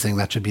 It's amazing.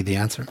 That should be the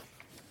answer.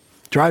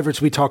 Drivers,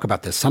 we talk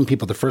about this. Some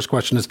people, the first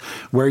question is,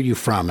 where are you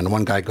from? And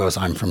one guy goes,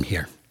 I'm from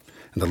here.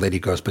 And the lady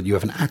goes, but you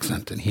have an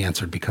accent. And he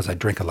answered, because I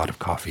drink a lot of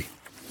coffee.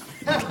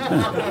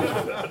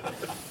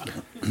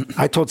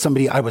 I told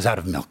somebody I was out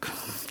of milk.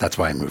 That's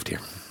why I moved here.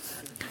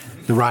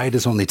 The ride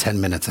is only 10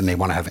 minutes and they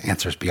want to have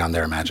answers beyond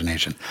their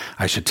imagination.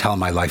 I should tell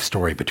my life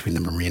story between the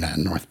marina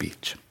and North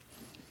Beach.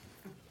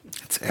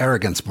 It's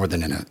arrogance more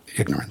than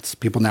ignorance.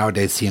 People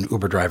nowadays see an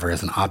Uber driver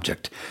as an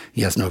object.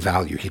 He has no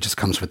value. He just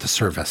comes with the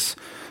service,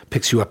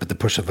 picks you up at the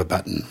push of a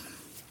button.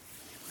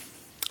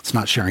 It's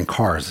not sharing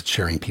cars, it's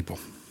sharing people.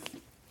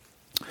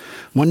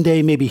 One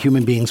day, maybe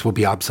human beings will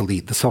be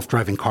obsolete. The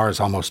self-driving car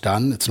is almost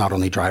done. It's not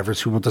only drivers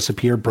who will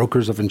disappear,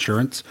 brokers of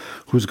insurance.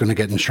 Who's going to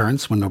get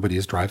insurance when nobody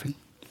is driving?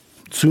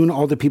 Soon,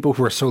 all the people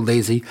who are so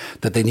lazy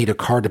that they need a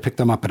car to pick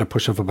them up at a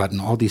push of a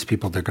button, all these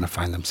people, they're going to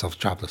find themselves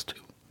jobless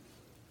too.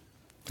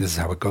 This is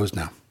how it goes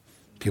now.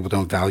 People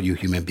don't value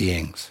human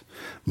beings.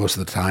 Most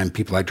of the time,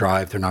 people I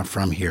drive, they're not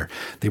from here.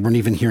 They weren't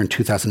even here in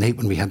 2008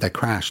 when we had that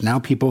crash. Now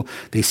people,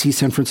 they see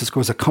San Francisco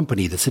as a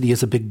company. The city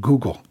is a big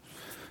Google.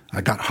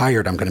 I got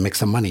hired, I'm going to make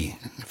some money.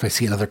 If I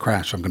see another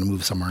crash, I'm going to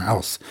move somewhere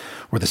else.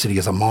 Or the city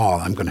is a mall,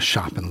 I'm going to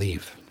shop and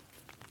leave.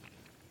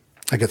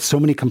 I get so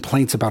many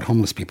complaints about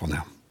homeless people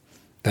now.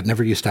 That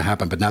never used to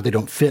happen, but now they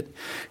don't fit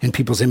in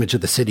people's image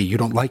of the city. You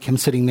don't like him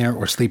sitting there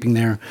or sleeping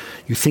there.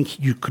 You think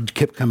you could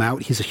kick him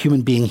out. He's a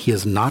human being. He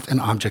is not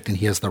an object, and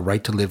he has the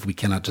right to live. We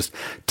cannot just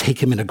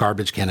take him in a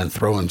garbage can and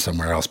throw him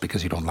somewhere else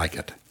because you don't like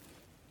it.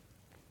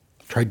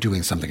 Try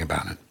doing something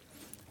about it.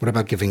 What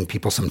about giving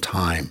people some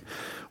time?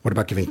 What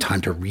about giving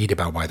time to read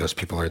about why those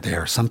people are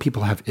there? Some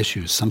people have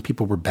issues. Some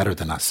people were better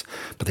than us,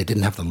 but they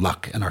didn't have the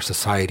luck. In our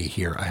society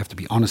here, I have to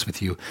be honest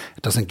with you,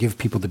 it doesn't give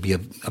people the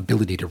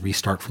ability to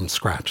restart from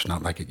scratch,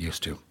 not like it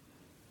used to.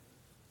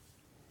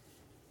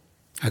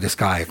 I had this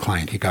guy, a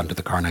client, he got into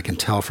the car, and I can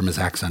tell from his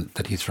accent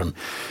that he's from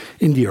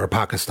India or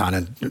Pakistan.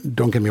 And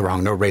don't get me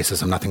wrong, no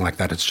racism, nothing like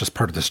that. It's just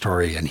part of the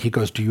story. And he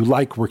goes, do you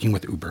like working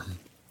with Uber?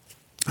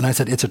 And I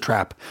said, it's a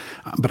trap,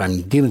 but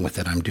I'm dealing with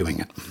it. I'm doing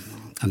it.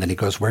 And then he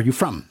goes, where are you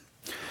from?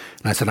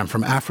 And I said, I'm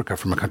from Africa,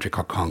 from a country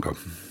called Congo.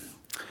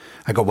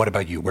 I go, what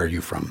about you? Where are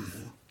you from?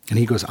 And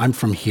he goes, I'm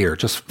from here.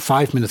 Just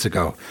 5 minutes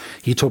ago,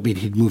 he told me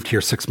he'd moved here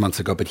 6 months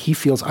ago, but he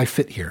feels I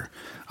fit here.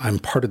 I'm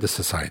part of the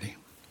society.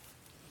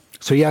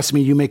 So he asked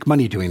me, you make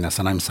money doing this?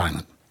 And I'm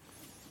silent.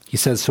 He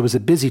says, so is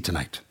it busy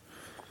tonight?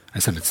 I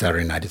said, it's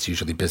Saturday night. It's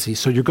usually busy.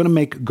 So you're going to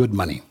make good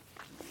money.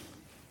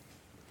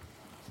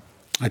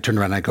 I turn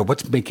around and I go,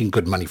 what's making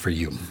good money for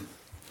you?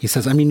 He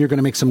says, I mean, you're going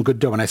to make some good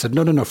dough. And I said,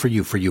 no, for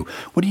you.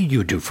 What do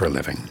you do for a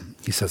living?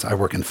 He says, I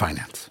work in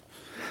finance.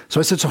 So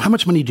I said, so how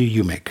much money do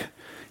you make?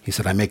 He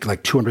said, I make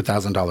like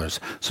 $200,000.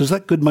 So is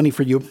that good money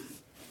for you?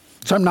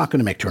 So I'm not going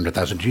to make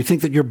 $200,000. Do you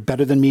think that you're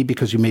better than me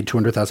because you made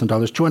 $200,000?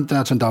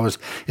 $200,000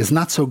 is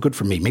not so good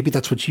for me. Maybe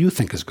that's what you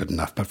think is good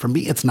enough. But for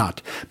me, it's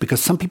not. Because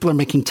some people are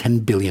making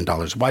 $10 billion.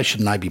 Why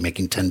shouldn't I be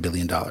making $10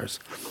 billion?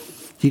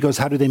 He goes,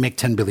 how do they make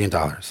 $10 billion?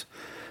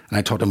 And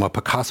I told him, well,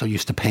 Picasso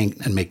used to paint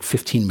and make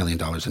 $15 million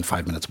in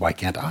 5 minutes. Why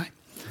can't I?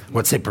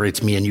 What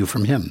separates me and you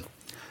from him?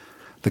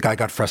 The guy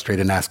got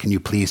frustrated and asked, can you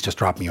please just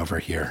drop me over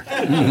here?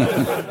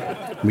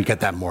 We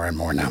get that more and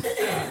more now.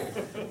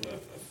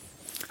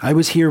 I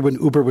was here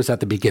when Uber was at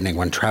the beginning,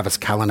 when Travis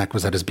Kalanick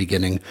was at his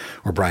beginning,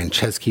 or Brian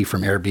Chesky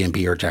from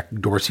Airbnb, or Jack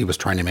Dorsey was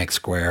trying to make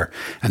Square,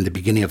 and the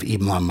beginning of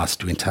Elon Musk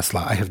doing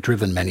Tesla. I have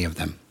driven many of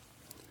them.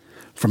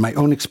 From my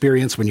own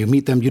experience, when you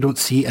meet them, you don't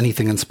see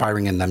anything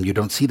inspiring in them. You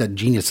don't see that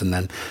genius in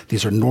them.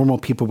 These are normal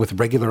people with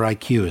regular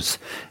IQs.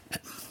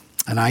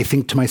 And I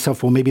think to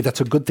myself, well, maybe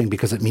that's a good thing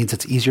because it means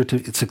it's easier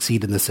to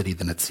succeed in the city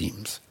than it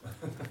seems.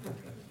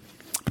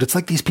 But it's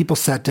like these people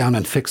sat down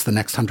and fixed the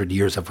next 100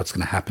 years of what's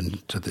going to happen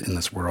in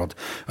this world.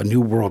 A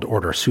new world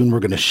order. Soon we're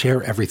going to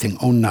share everything,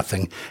 own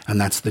nothing, and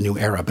that's the new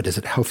era. But is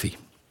it healthy?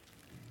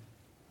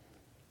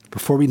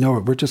 Before we know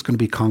it, we're just going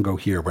to be Congo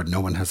here where no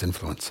one has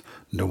influence.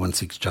 No one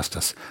seeks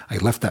justice. I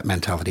left that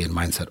mentality and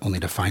mindset only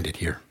to find it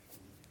here.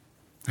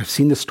 I've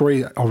seen this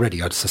story already.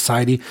 A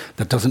society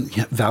that doesn't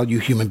value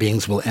human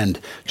beings will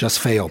end, just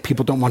fail.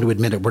 People don't want to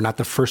admit it. We're not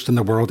the first in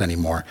the world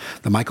anymore.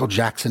 The Michael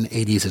Jackson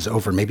 80s is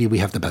over. Maybe we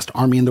have the best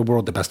army in the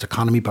world, the best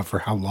economy, but for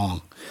how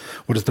long?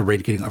 What is the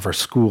rating of our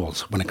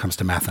schools when it comes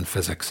to math and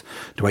physics?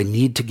 Do I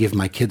need to give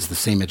my kids the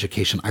same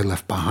education I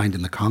left behind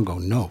in the Congo?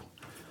 No.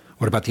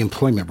 What about the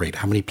employment rate?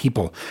 How many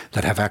people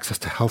that have access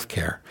to health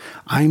care?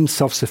 I'm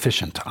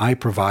self-sufficient. I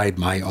provide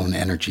my own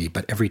energy.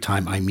 But every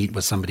time I meet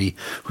with somebody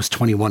who's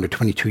 21 or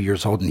 22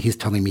 years old and he's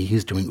telling me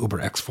he's doing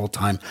Uber X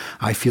full-time,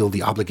 I feel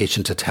the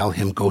obligation to tell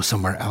him, go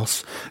somewhere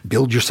else.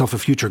 Build yourself a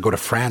future. Go to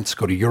France.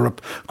 Go to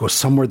Europe. Go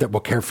somewhere that will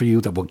care for you,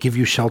 that will give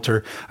you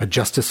shelter, a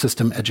justice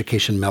system,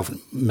 education,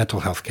 mental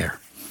health care,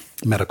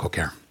 medical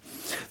care.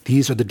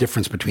 These are the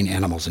difference between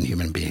animals and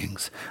human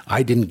beings.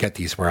 I didn't get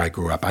these where I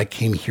grew up. I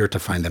came here to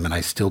find them, and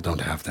I still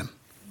don't have them.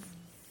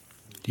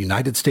 The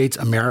United States,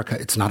 America,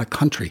 it's not a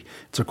country.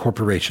 It's a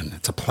corporation.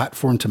 It's a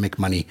platform to make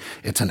money.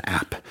 It's an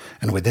app.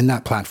 And within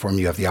that platform,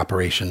 you have the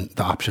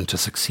option to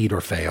succeed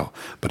or fail.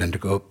 But in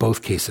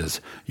both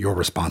cases, you're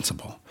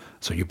responsible.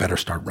 So you better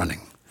start running.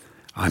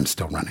 I'm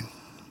still running.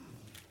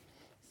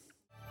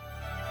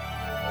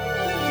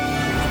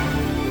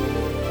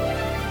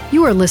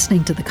 You are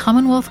listening to the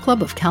Commonwealth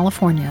Club of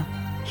California.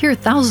 Hear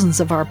thousands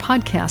of our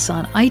podcasts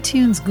on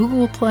iTunes,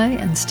 Google Play,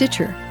 and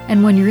Stitcher.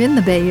 And when you're in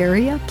the Bay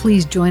Area,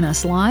 please join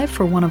us live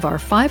for one of our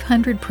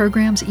 500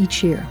 programs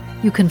each year.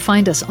 You can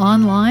find us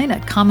online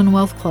at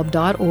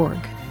commonwealthclub.org.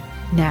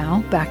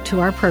 Now, back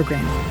to our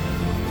program.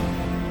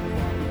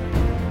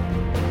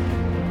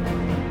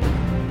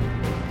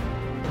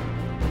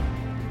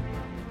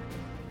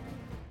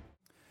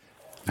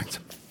 Thanks.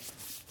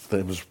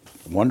 That was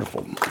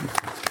wonderful.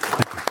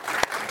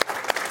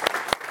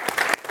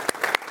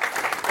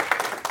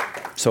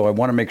 So I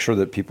want to make sure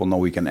that people know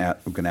we can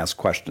ask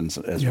questions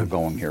as we're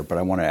going here, but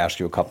I want to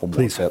ask you a couple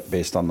more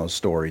based on those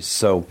stories.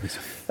 So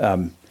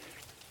the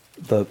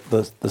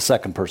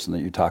second person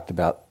that you talked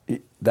about,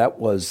 that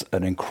was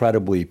an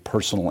incredibly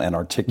personal and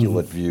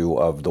articulate view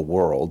of the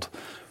world.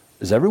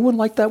 Is everyone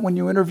like that when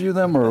you interview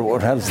them, or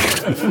what happens?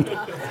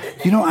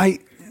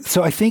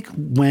 So I think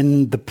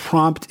when the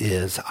prompt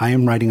is, I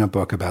am writing a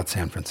book about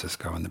San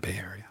Francisco and the Bay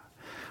Area.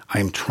 I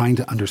am trying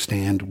to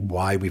understand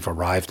why we've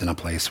arrived in a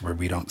place where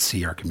we don't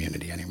see our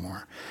community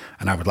anymore.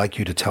 And I would like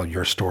you to tell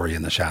your story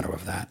in the shadow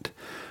of that.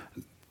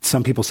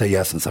 Some people say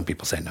yes and some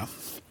people say no.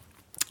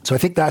 So I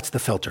think that's the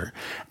filter.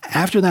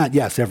 After that,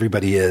 yes,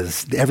 everybody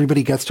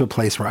gets to a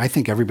place where I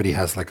think everybody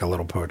has like a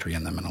little poetry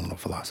in them and a little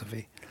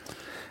philosophy.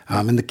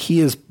 And the key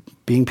is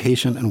being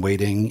patient and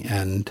waiting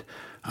and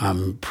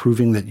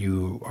proving that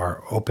you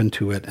are open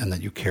to it and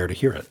that you care to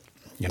hear it,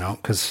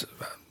 because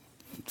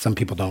some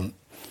people don't.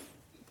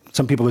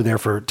 Some people are there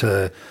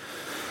to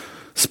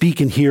speak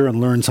and hear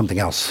and learn something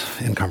else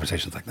in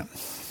conversations like that.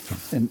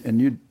 So. And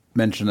you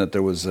mentioned that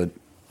there was a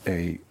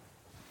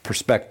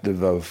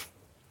perspective of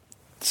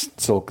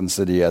Silicon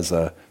City as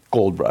a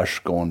gold rush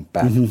going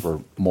back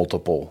for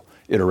multiple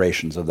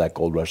iterations of that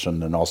gold rush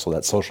and then also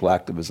that social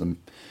activism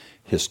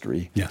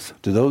history. Yes.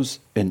 Do those,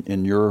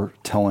 in your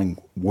telling,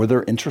 were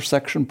there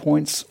intersection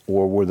points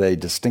or were they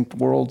distinct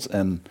worlds?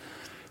 And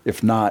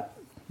if not,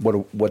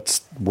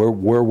 where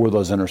were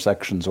those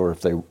intersections, or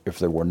if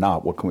they were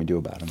not, what can we do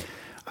about them?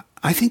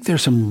 I think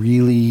there's some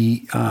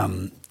really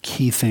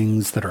key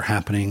things that are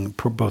happening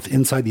both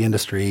inside the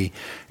industry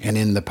and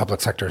in the public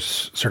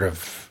sector's sort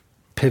of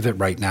pivot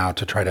right now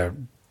to try to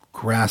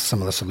grasp some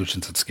of the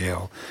solutions at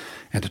scale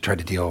and to try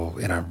to deal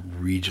in a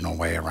regional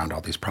way around all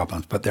these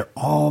problems. But they're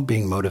all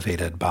being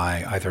motivated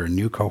by either a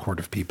new cohort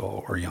of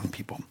people or young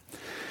people.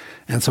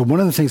 And so one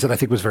of the things that I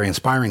think was very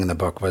inspiring in the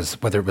book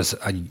was whether it was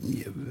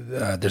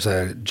there's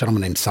a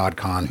gentleman named Saad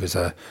Khan who's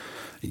a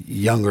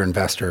younger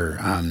investor.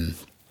 I'm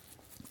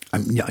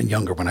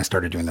younger when I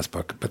started doing this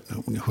book, but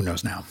who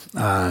knows now.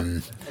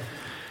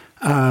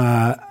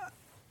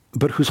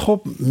 But whose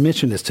whole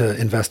mission is to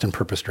invest in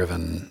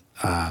purpose-driven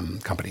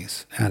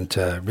companies and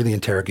to really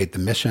interrogate the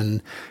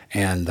mission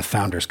and the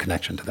founder's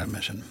connection to that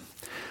mission.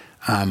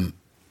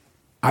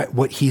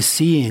 What he's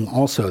seeing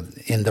also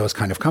in those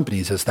kind of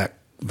companies is that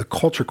the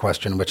culture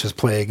question, which has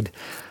plagued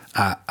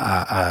not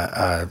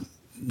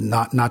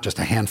just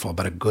a handful,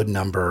 but a good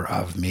number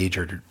of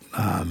major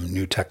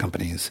new tech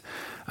companies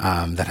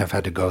that have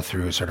had to go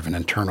through sort of an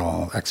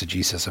internal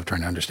exegesis of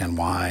trying to understand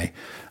why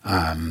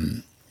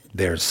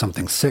there's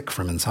something sick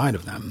from inside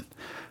of them.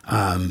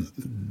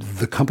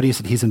 The companies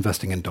that he's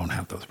investing in don't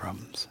have those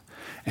problems.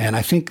 And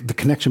I think the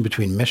connection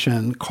between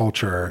mission,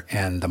 culture,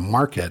 and the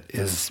market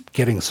is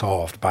getting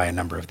solved by a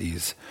number of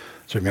these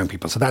sort of young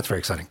people. So that's very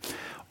exciting.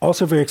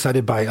 Also very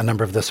excited by a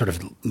number of the sort of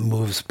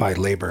moves by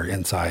labor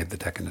inside the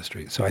tech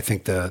industry. So I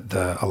think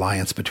the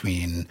alliance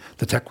between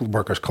the Tech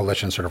Workers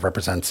Coalition sort of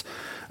represents,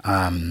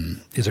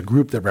 is a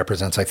group that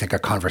represents, I think, a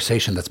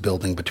conversation that's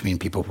building between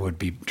people who would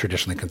be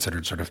traditionally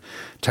considered sort of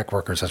tech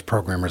workers as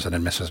programmers and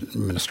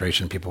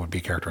administration. People would be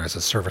characterized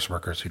as service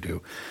workers who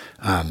do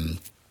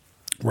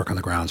work on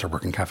the grounds or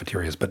work in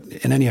cafeterias. But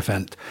in any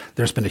event,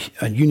 there's been a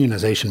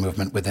unionization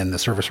movement within the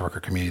service worker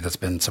community that's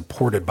been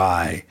supported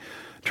by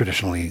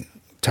traditionally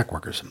tech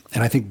workers.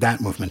 And I think that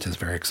movement is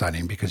very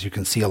exciting because you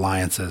can see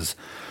alliances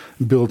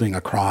building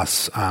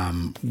across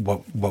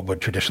what would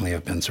traditionally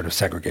have been sort of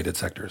segregated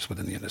sectors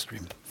within the industry.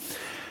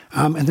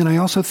 And then I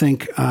also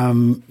think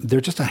there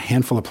are just a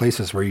handful of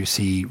places where you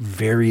see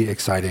very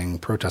exciting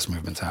protest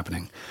movements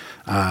happening.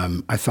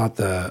 I thought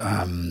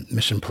the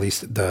Mission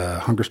Police, the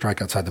hunger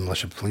strike outside the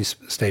militia police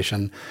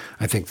station,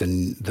 I think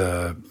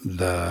the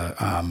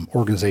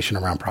organization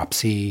around Prop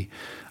C,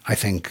 I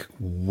think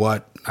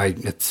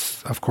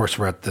it's, of course,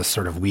 we're at this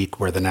sort of week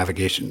where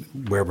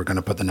where we're going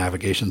to put the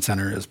navigation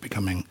center is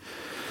becoming,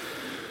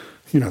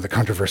 the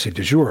controversy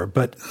du jour.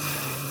 But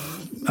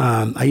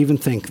I even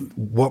think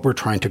what we're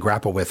trying to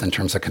grapple with in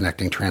terms of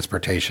connecting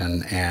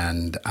transportation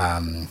and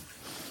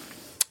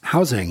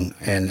housing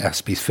and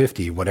SB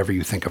 50, whatever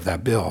you think of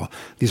that bill,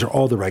 these are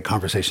all the right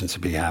conversations to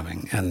be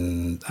having.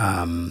 And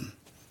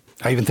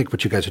I even think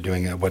what you guys are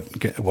doing,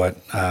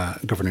 what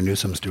Governor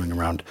Newsom's doing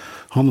around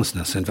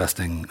homelessness,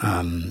 investing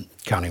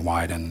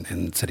countywide and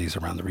in cities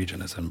around the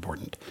region is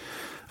important.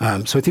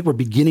 So I think we're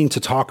beginning to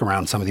talk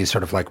around some of these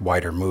sort of like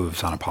wider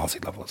moves on a policy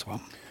level as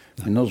well.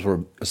 And those were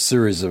a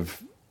series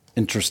of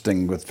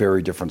interesting, with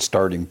very different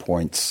starting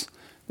points,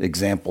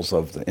 examples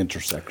of the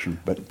intersection.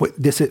 But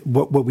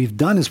what we've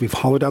done is we've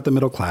hollowed out the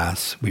middle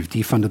class, we've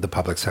defunded the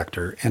public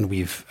sector, and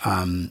we've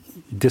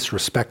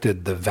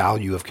disrespected the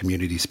value of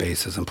community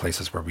spaces and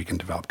places where we can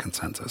develop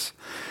consensus.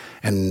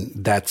 And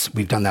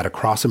we've done that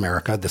across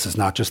America. This is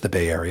not just the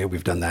Bay Area.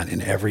 We've done that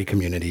in every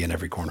community in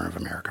every corner of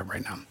America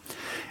right now.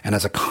 And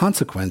as a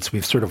consequence,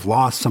 we've sort of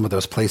lost some of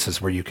those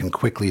places where you can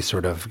quickly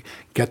sort of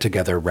get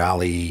together,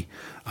 rally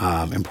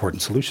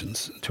important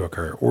solutions to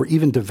occur, or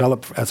even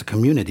develop as a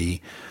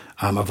community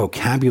a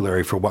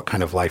vocabulary for what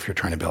kind of life you're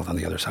trying to build on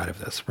the other side of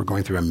this. We're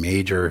going through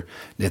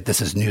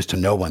this is news to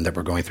no one that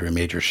we're going through a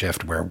major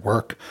shift where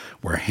work,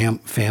 where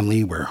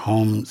family, where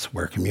homes,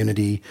 where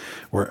community,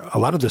 where a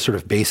lot of the sort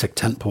of basic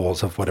tent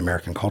poles of what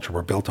American culture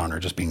were built on are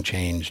just being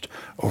changed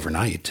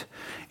overnight.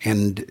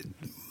 And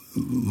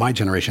my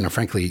generation, and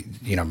frankly,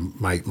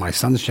 my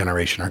son's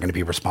generation are going to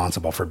be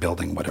responsible for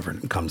building whatever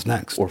comes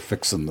next. Or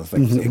fixing the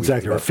things.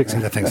 Exactly, or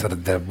fixing the things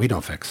that we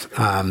don't fix.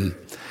 And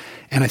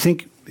I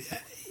think,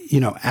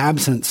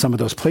 absent some of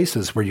those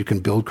places where you can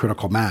build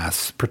critical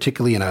mass,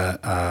 particularly in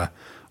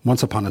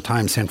once upon a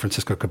time, San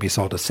Francisco could be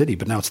sold a city,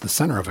 but now it's the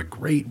center of a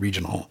great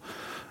regional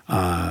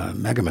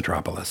mega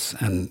metropolis.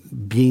 And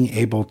being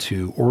able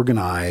to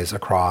organize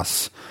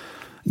across,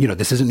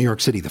 this isn't New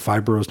York City. The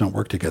 5 boroughs don't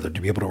work together.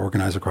 To be able to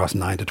organize across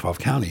 9 to 12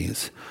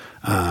 counties,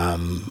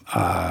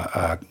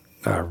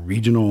 a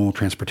regional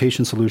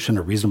transportation solution,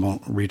 a reasonable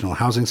regional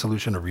housing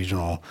solution, a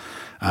regional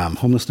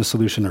homelessness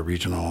solution, a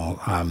regional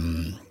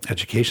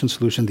education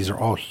solution. These are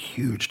all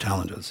huge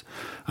challenges.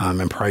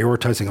 And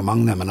prioritizing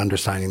among them and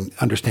understanding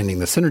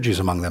the synergies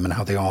among them and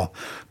how they all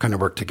kind of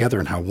work together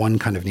and how one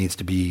kind of needs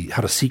to be,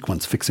 how to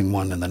sequence fixing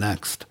one and the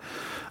next.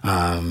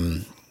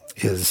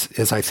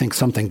 Is I think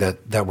something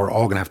that we're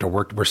all going to have to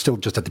work. We're still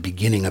just at the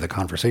beginning of the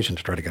conversation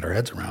to try to get our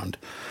heads around.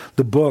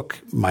 The book,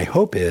 my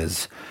hope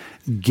is,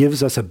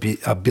 gives us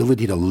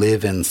ability to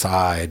live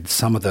inside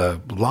some of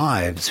the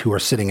lives who are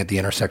sitting at the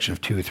intersection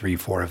of 2, 3,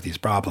 4 of these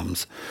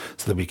problems,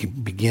 so that we can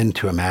begin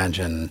to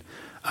imagine,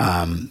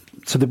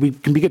 so that we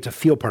can begin to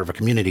feel part of a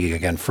community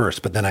again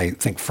first. But then I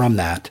think from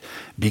that,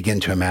 begin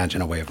to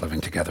imagine a way of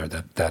living together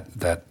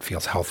that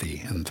feels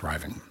healthy and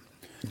thriving.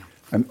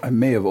 I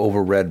may have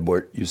overread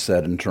what you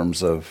said in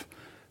terms of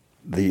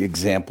the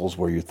examples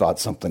where you thought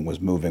something was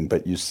moving,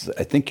 but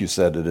I think you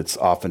said that it's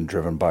often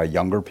driven by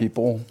younger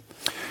people.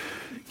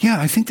 Yeah,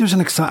 I think there's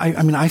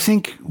I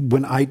think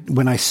when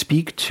I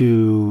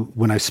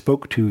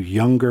spoke to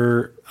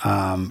younger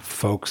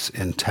folks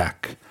in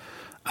tech,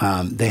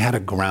 they had a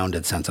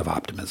grounded sense of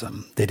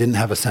optimism. They didn't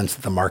have a sense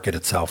that the market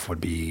itself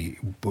would be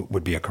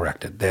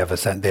corrected. They had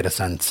a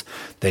sense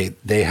they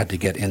had to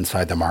get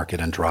inside the market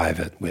and drive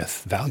it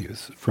with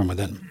values from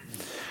within.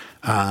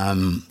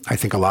 I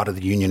think a lot of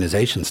the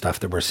unionization stuff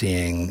that we're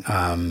seeing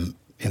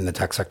in the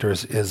tech sector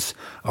is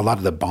a lot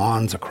of the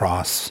bonds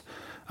across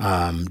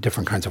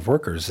different kinds of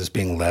workers is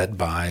being led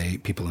by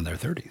people in their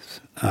 30s.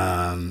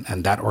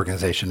 And that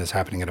organization is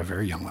happening at a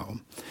very young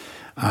level.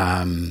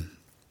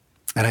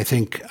 And I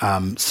think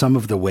some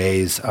of the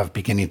ways of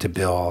beginning to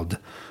build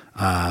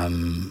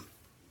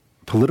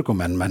political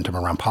momentum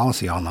around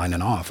policy online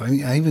and off. I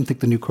mean, I even think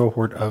the new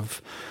cohort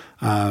of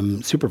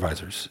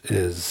supervisors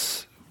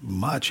is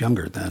much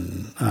younger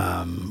than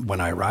when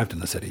I arrived in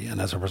the city,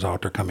 and as a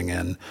result, are coming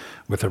in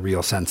with a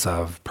real sense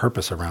of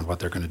purpose around what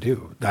they're going to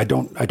do.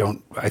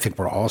 I think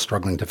we're all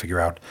struggling to figure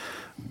out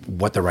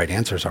what the right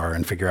answers are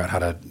and figure out how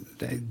to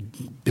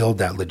build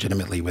that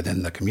legitimately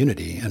within the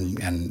community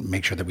and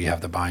make sure that we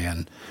have the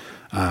buy-in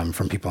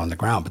from people on the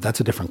ground. But that's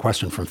a different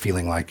question from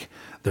feeling like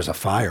there's a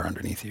fire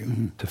underneath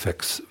you to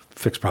fix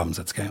problems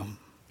at scale.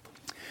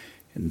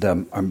 And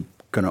I'm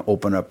going to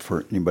open up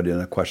for anybody in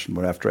a question,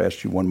 but after I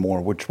asked you one more,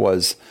 which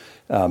was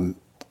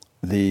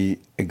the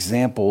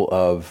example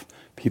of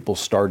people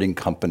starting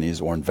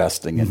companies or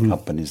investing in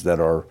companies that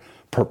are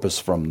purpose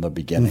from the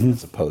beginning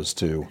as opposed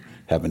to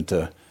having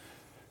to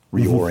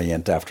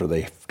reorient after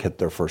they hit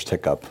their first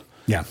hiccup.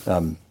 Yeah.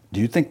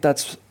 Do you think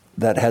that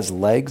has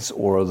legs,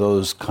 or are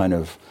those kind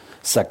of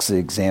sexy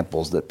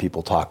examples that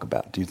people talk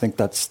about? Do you think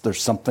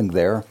there's something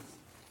there?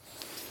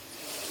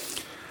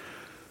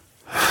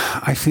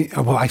 I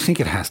think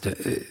it has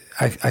to.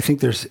 I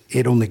think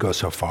it only goes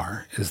so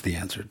far is the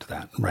answer to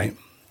that, right?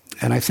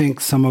 And I think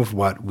some of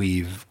what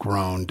we've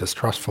grown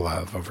distrustful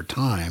of over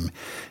time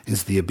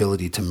is the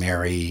ability to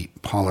marry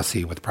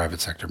policy with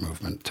private sector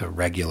movement, to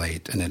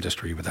regulate an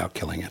industry without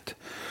killing it,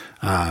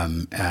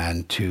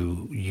 and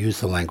to use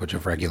the language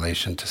of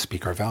regulation to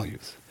speak our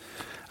values.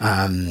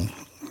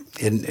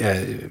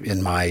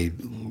 In my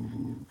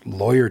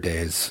lawyer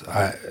days,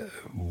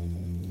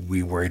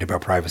 we worried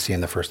about privacy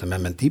and the First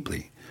Amendment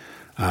deeply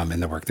in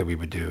the work that we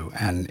would do,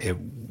 and it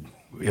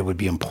would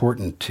be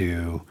important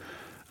to,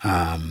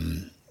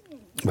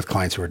 with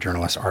clients who are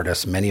journalists,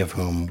 artists, many of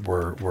whom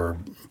were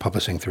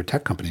publishing through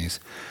tech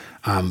companies,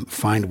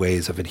 find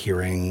ways of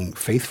adhering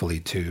faithfully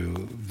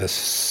to the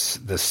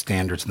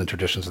standards and the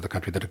traditions of the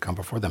country that had come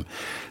before them.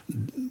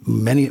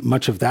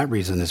 Much of that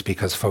reason is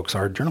because folks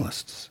are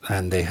journalists,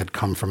 and they had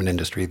come from an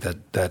industry that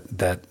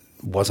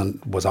was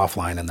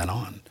offline and then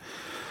on.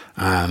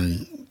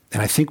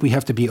 And I think we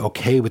have to be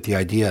okay with the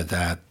idea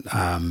that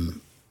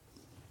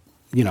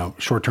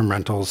short-term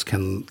rentals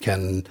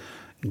can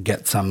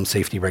get some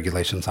safety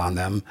regulations on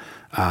them.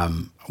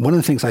 One of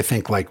the things I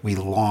think we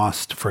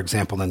lost, for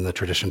example, in the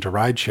transition to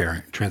ride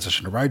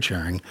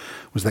sharing,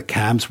 was that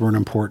cabs were an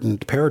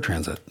important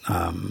paratransit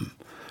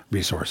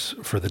resource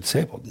for the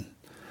disabled.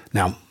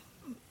 Now,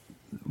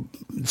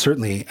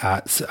 certainly,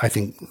 I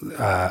think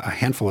a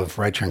handful of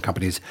ride-sharing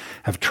companies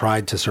have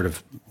tried to sort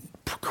of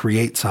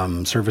create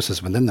some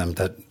services within them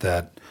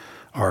that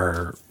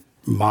are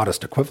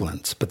modest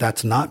equivalents, but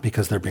that's not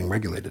because they're being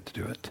regulated to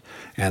do it.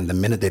 And the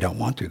minute they don't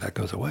want to, that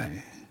goes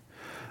away.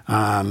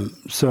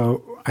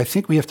 So I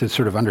think we have to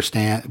sort of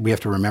understand, we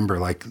have to remember,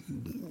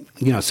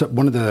 so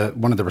one of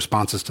the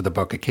responses to the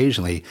book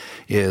occasionally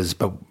is,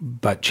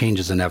 but change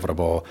is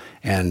inevitable,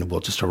 and we'll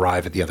just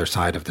arrive at the other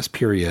side of this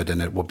period,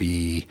 and it will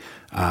be,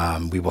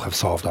 we will have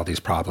solved all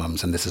these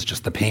problems, and this is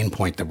just the pain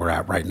point that we're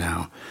at right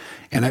now.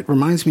 And it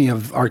reminds me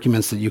of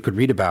arguments that you could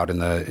read about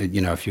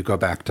if you go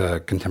back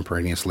to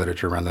contemporaneous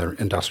literature around the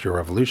Industrial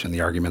Revolution,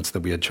 the arguments that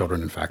we had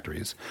children in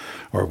factories,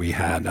 or we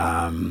had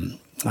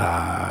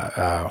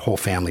whole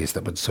families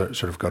that would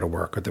sort of go to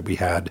work, or that we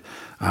had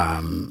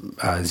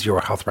zero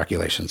health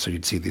regulations. So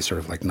you'd see these sort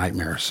of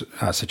nightmare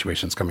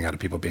situations coming out of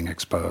people being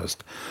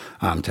exposed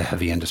to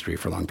heavy industry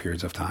for long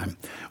periods of time.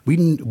 We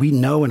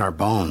know in our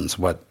bones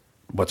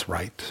what's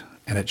right,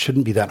 and it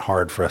shouldn't be that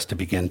hard for us to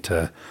begin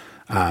to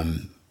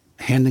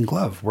hand in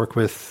glove work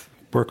with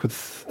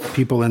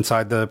people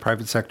inside the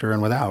private sector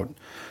and without,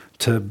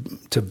 to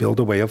build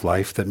a way of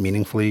life that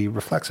meaningfully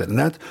reflects it. And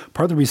that's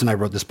part of the reason I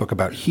wrote this book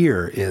about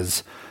here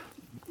is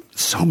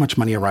so much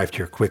money arrived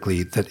here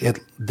quickly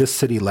that this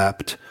city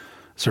leapt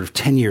sort of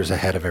 10 years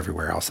ahead of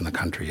everywhere else in the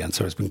country. And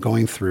so it's been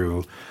going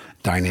through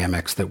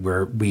dynamics that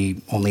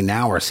we only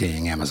now are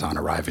seeing Amazon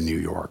arrive in New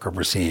York, or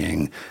we're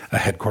seeing a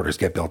headquarters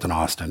get built in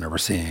Austin, or we're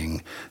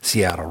seeing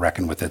Seattle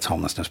reckon with its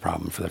homelessness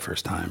problem for the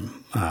first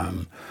time.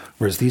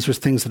 Whereas these are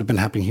things that have been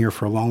happening here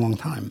for a long, long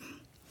time.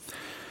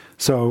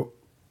 So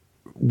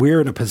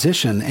we're in a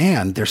position,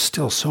 and there's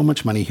still so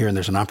much money here, and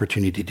there's an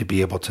opportunity to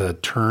be able to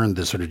turn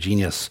the sort of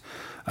genius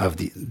of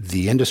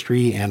the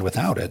industry, and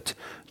without it,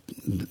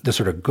 the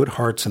sort of good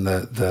hearts and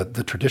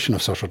the tradition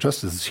of social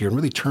justice is here, and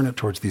really turn it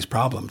towards these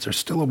problems. There's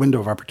still a window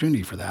of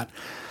opportunity for that,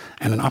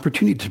 and an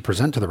opportunity to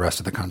present to the rest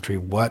of the country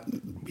what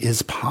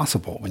is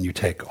possible when you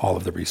take all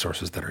of the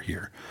resources that are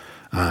here.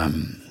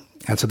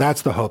 And so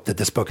that's the hope, that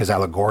this book is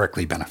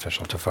allegorically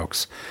beneficial to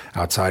folks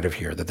outside of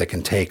here, that they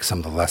can take some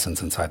of the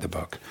lessons inside the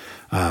book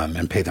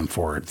and pay them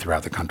forward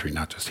throughout the country,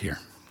 not just here.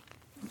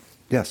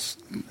 Yes.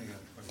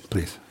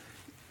 Please.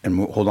 And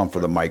we'll hold on for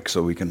the mic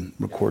so we can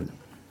record.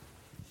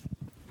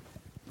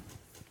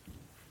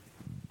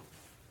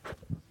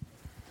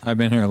 I've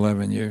been here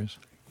 11 years.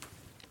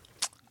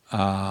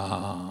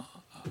 I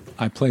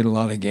played a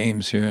lot of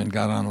games here and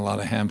got on a lot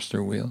of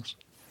hamster wheels.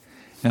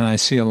 And I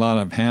see a lot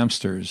of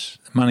hamsters,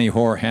 money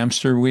whore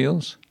hamster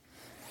wheels.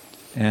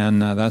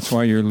 And that's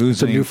why you're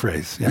losing. It's a new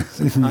phrase. Yes.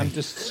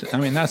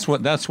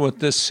 That's what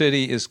this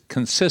city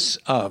consists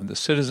of. The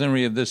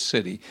citizenry of this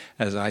city,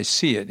 as I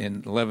see it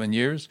in 11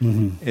 years,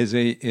 is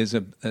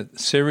a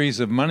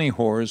series of money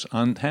whores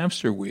on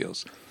hamster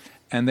wheels,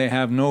 and they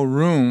have no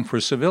room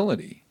for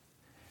civility.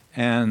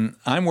 And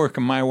I'm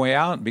working my way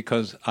out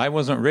because I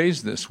wasn't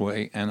raised this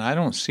way, and I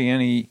don't see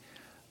any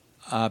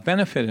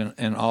benefit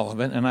in all of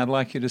it, and I'd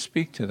like you to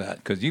speak to that,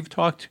 because you've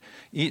talked,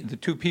 the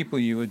two people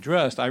you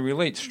addressed, I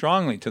relate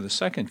strongly to the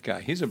second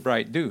guy. He's a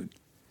bright dude,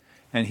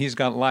 and he's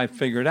got life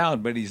figured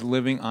out, but he's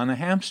living on a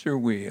hamster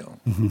wheel.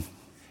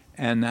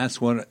 And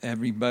that's what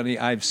everybody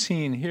I've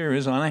seen here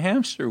is on a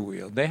hamster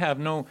wheel.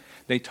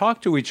 They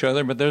talk to each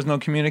other, but there's no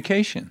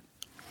communication.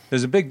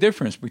 There's a big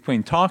difference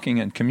between talking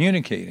and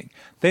communicating.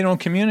 They don't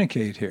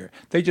communicate here.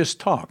 They just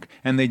talk,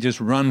 and they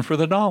just run for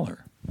the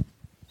dollar.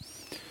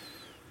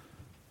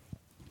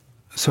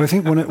 So I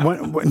think no. If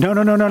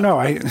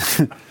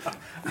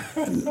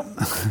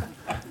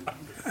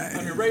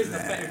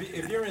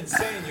you're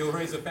insane, you'll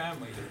raise a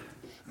family.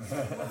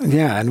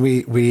 Yeah, and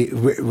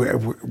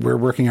we're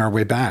working our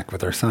way back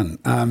with our son.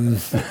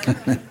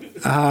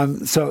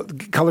 So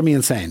color me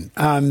insane.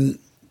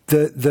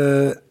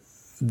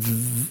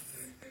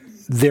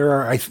 There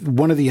are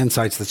one of the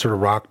insights that sort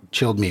of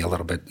chilled me a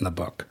little bit in the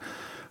book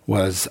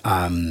was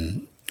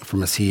from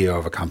a CEO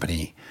of a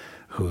company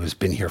who's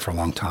been here for a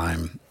long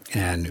time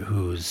and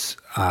who's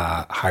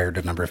hired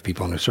a number of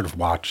people and who sort of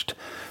watched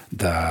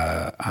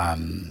the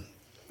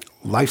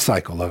life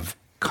cycle of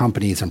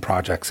companies and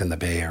projects in the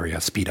Bay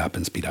Area speed up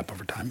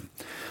over time.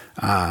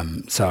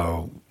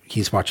 So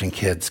he's watching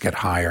kids get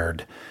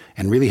hired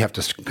and really have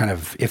to kind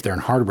of, if they're in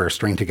hardware,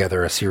 string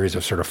together a series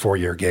of sort of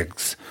 4-year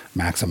gigs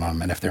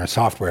maximum. And if they're in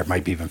software, it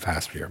might be even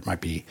faster. It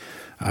might be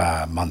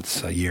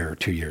months, a year,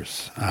 2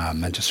 years,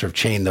 and just sort of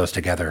chain those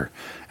together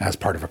as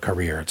part of a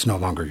career. It's no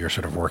longer you're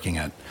sort of working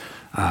at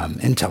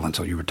Intel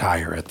until you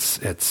retire.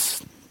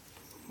 It's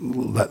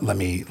let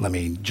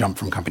me jump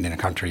from company to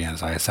country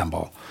as I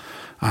assemble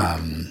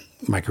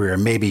my career.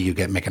 Maybe you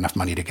make enough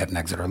money to get an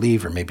exit or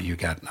leave, or maybe you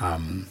get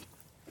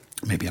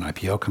maybe an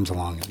IPO comes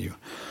along and you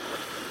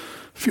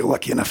feel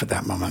lucky enough at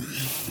that moment.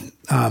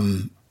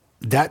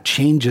 That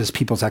changes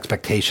people's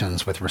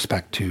expectations with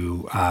respect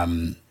to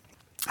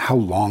how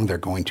long they're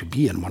going to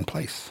be in one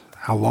place,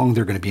 how long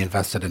they're going to be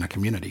invested in a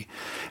community.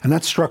 And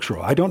that's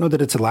structural. I don't know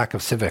that it's a lack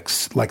of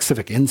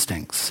civic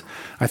instincts.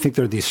 I think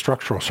there are these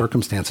structural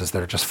circumstances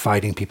that are just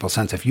fighting people's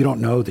sense. If you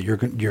don't know that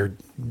your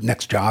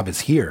next job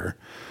is here,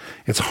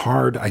 it's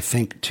hard, I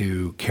think,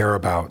 to care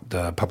about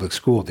the public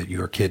school that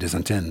your kid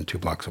isn't in 2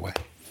 blocks away,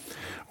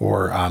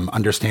 or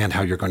understand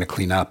how you're going to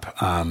clean up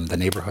the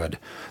neighborhood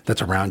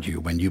that's around you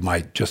when you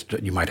might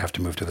have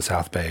to move to the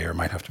South Bay or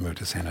might have to move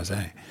to San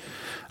Jose.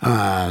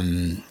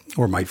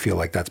 Or might feel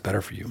like that's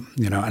better for you,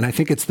 you know. And I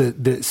think it's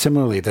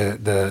similarly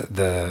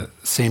the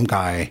same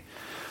guy.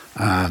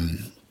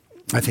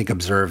 I think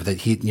observed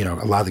that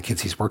a lot of the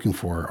kids he's working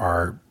for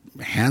are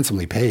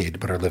handsomely paid,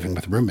 but are living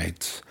with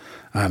roommates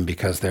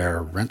because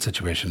their rent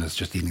situation is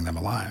just eating them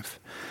alive.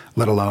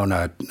 Let alone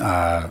a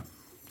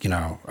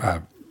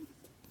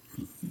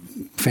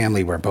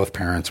family where both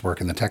parents work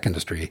in the tech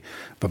industry,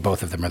 but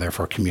both of them are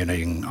therefore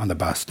commuting on the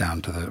bus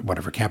down to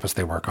whatever campus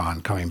they work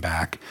on, coming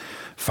back,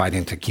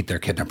 fighting to keep their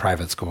kid in a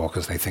private school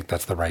because they think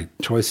that's the right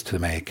choice to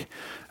make.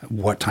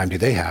 What time do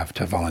they have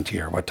to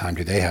volunteer? What time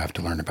do they have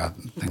to learn about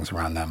things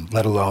around them?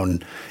 Let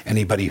alone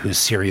anybody who's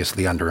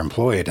seriously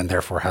underemployed and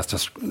therefore has to,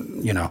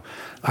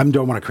 I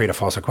don't want to create a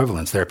false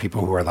equivalence. There are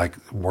people who are like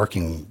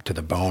working to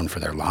the bone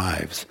for their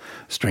lives,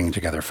 stringing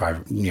together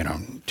 2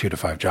 to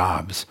 5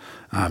 jobs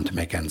to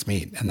make ends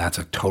meet. And that's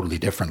a totally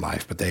different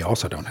life, but they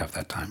also don't have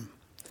that time.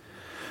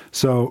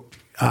 So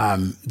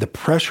the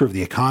pressure of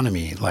the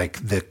economy,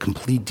 like the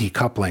complete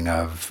decoupling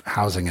of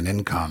housing and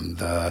income,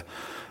 the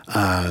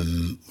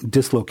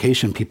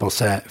dislocation people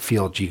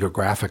feel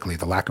geographically,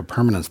 the lack of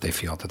permanence they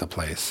feel to the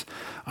place,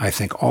 I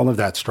think all of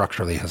that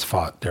structurally has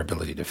fought their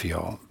ability to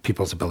feel,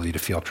 people's ability to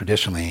feel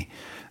traditionally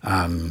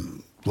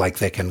like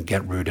they can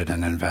get rooted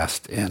and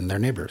invest in their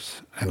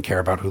neighbors and care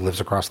about who lives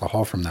across the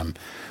hall from them,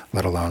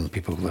 let alone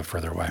people who live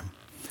further away.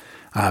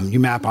 You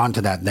map onto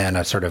that then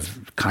a sort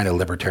of kind of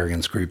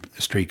libertarian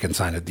streak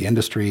inside of the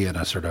industry and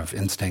a sort of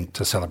instinct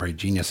to celebrate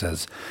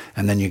geniuses,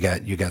 and then you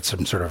get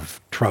some sort of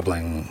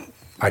troubling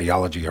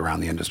ideology around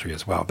the industry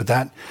as well. But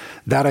that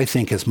I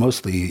think is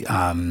mostly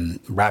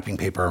wrapping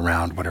paper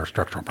around what are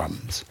structural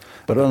problems.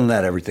 But other than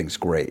that, everything's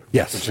great.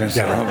 Yes. Yeah,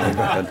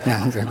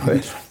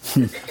 exactly.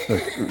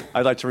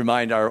 I'd like to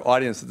remind our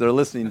audience that they're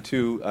listening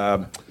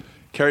to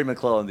Kerry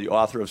McClellan, the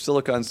author of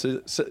Silicon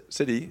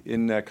City,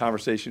 in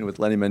conversation with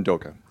Lenny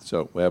Mendoca.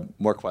 So we have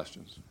more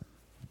questions.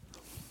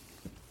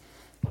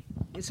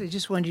 Yes, I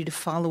just wanted you to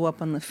follow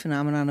up on the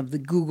phenomenon of the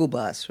Google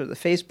bus or the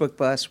Facebook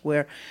bus,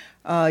 where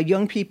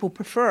young people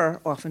prefer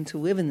often to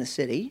live in the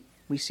city.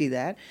 We see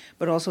that,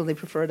 but also they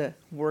prefer to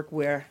work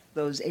where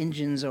those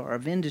engines are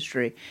of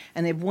industry,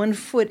 and they have one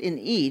foot in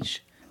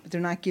each, but they're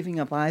not giving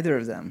up either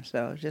of them.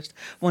 So just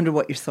wonder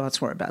what your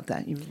thoughts were about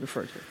that. You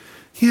referred to it.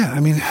 Yeah,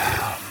 I mean,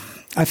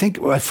 I think,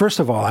 well, first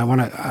of all, I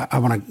want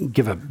to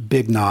give a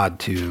big nod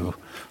to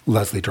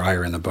Leslie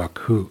Dreyer in the book,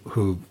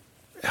 who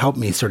helped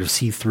me sort of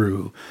see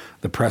through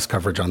the press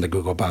coverage on the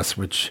Google bus,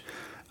 which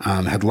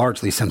had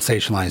largely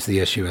sensationalized the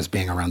issue as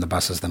being around the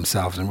buses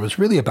themselves, and was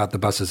really about the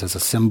buses as a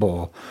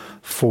symbol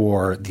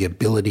for the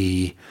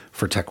ability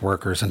for tech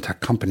workers and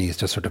tech companies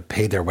to sort of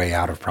pay their way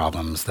out of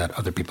problems that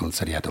other people in the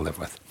city had to live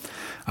with.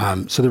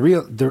 So the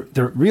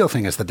real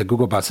thing is that the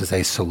Google bus is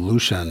a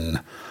solution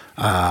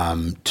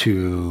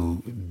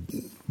to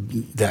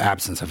the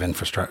absence of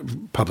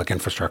public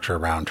infrastructure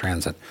around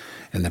transit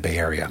in the Bay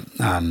Area.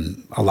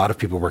 A lot of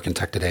people work in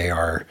tech today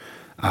are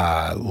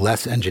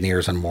less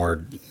engineers and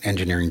more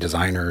engineering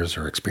designers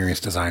or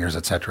experienced designers,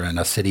 et cetera, and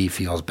a city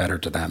feels better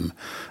to them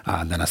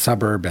than a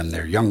suburb, and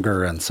they're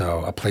younger, and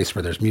so a place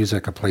where there's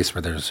music, a place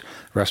where there's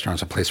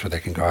restaurants, a place where they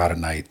can go out at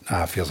night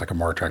feels like a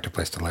more attractive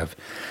place to live.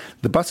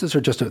 The buses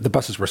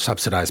were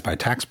subsidized by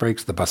tax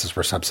breaks. The buses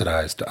were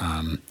subsidized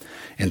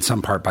in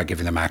some part by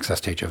giving them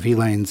access to HOV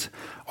lanes.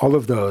 All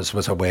of those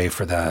was a way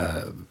for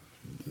the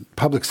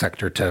public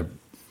sector to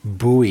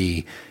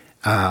buoy,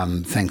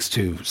 thanks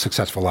to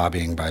successful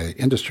lobbying by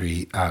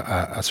industry,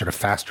 a sort of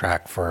fast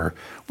track for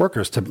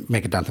workers to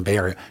make it down to the Bay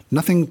Area.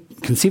 Nothing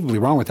conceivably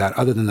wrong with that,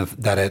 other than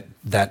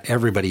that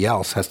everybody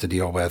else has to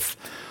deal with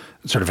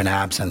sort of an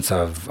absence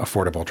of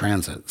affordable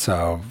transit.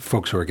 So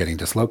folks who are getting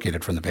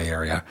dislocated from the Bay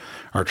Area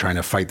are trying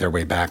to fight their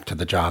way back to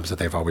the jobs that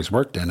they've always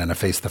worked in and to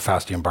face the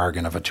Faustian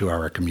bargain of a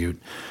 2-hour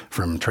commute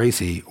from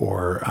Tracy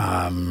or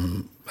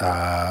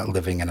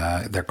living in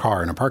their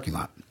car in a parking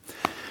lot.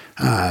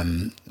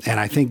 And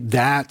I think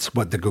that's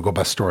what the Google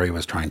bus story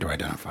was trying to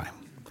identify.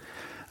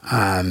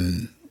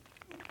 The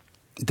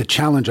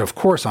challenge, of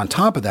course, on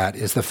top of that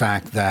is the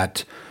fact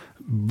that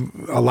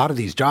a lot of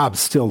these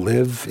jobs still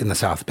live in the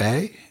South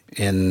Bay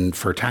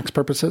for tax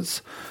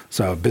purposes.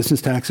 So business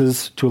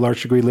taxes, to a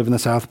large degree, live in the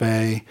South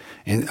Bay.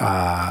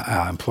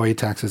 Employee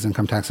taxes,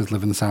 income taxes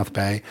live in the South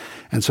Bay.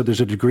 And so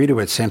there's a degree to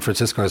which San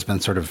Francisco has been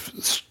sort of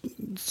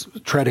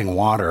treading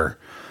water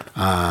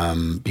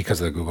because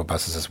of the Google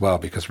buses as well,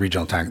 because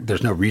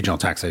there's no regional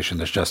taxation.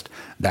 There's just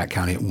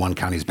one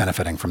county is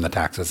benefiting from the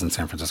taxes and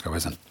San Francisco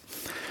isn't.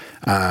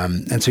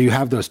 And so you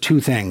have those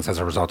two things as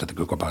a result of the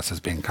Google bus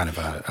as being kind of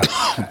a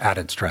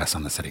added stress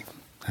on the city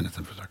and its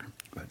infrastructure.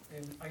 Go ahead.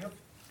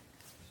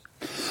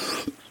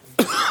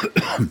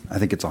 I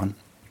think it's on.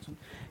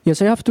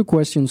 Yes, I have two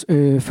questions.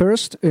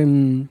 First,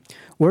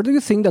 where do you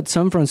think that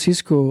San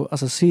Francisco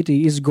as a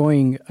city is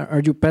going?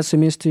 Are you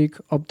pessimistic,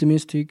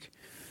 optimistic,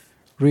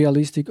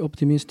 realistic,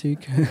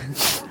 optimistic?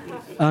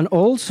 And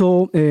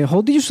also,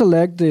 how do you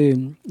select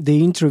the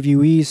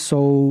interviewees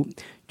so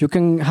you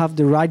can have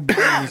the right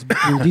balance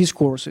between these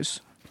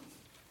courses?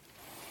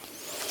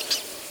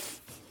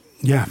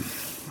 Yeah.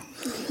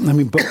 I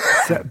mean,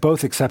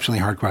 both exceptionally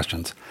hard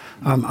questions.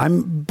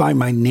 I'm, by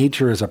my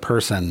nature as a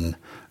person,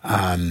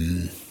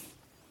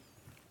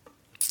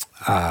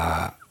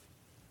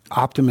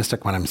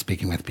 optimistic when I'm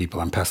speaking with people.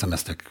 I'm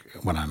pessimistic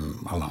when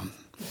I'm alone.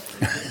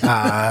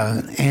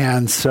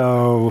 And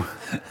so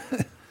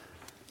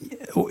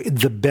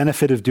the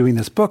benefit of doing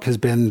this book has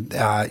been,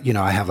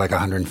 I have like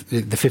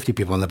 50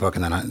 people in the book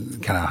and then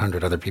kind of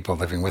 100 other people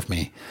living with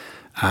me,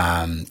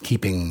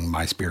 keeping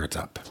my spirits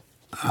up.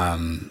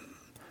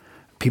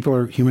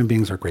 Human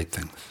beings are great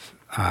things.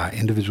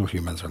 Individual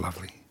humans are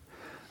lovely.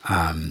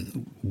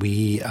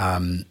 We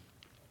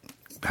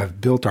have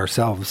built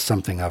ourselves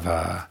something of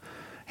a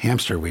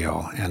hamster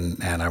wheel,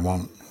 and I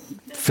won't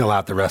fill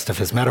out the rest of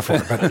his metaphor,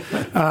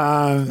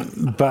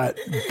 but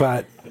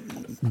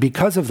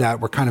because of that,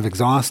 we're kind of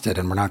exhausted,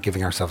 and we're not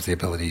giving ourselves the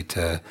ability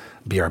to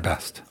be our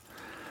best.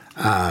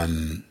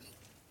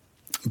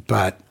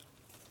 But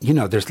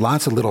there's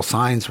lots of little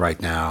signs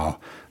right now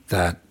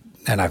that,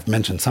 and I've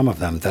mentioned some of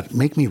them, that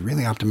make me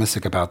really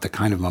optimistic about the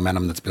kind of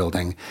momentum that's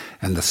building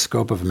and the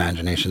scope of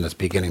imagination that's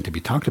beginning to be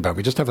talked about.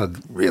 We just have a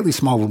really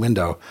small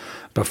window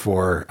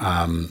before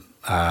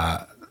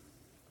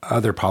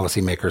other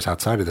policymakers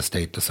outside of the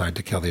state decide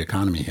to kill the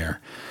economy here.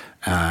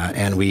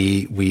 And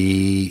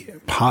we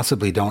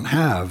possibly don't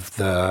have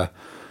the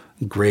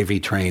gravy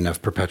train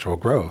of perpetual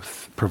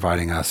growth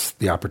providing us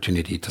the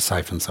opportunity to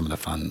siphon some of the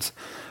funds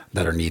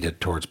that are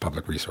needed towards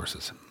public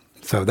resources.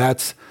 So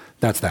that's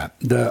that.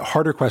 The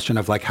harder question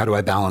of how do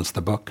I balance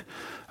the book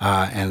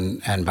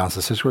and balance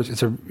the discourse?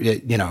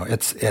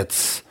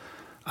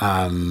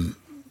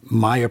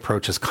 My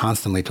approach is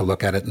constantly to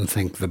look at it and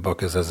think the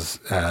book is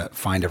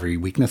find every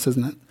weakness,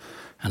 isn't it?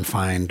 And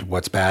find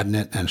what's bad in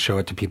it and show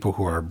it to people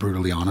who are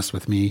brutally honest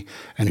with me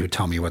and who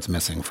tell me what's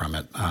missing from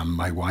it.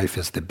 My wife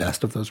is the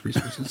best of those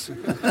resources.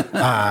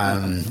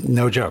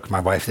 No joke. My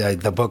wife,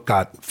 the book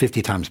got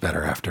 50 times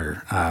better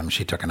after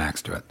she took an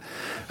axe to it.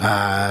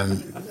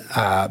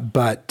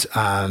 But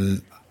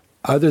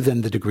other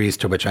than the degrees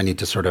to which I need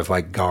to sort of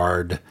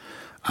guard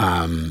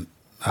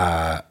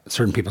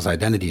certain people's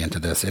identity into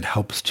this, it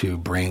helps to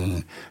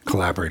bring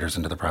collaborators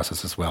into the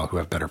process as well who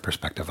have better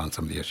perspective on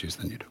some of the issues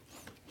than you do.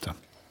 So.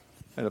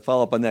 And to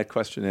follow up on that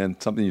question and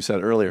something you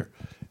said earlier,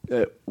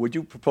 would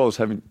you propose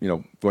having,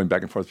 going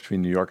back and forth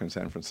between New York and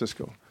San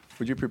Francisco,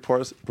 would you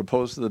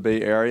propose to the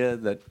Bay Area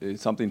that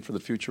something for the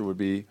future would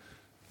be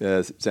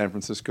San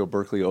Francisco,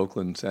 Berkeley,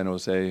 Oakland, San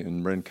Jose,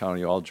 and Marin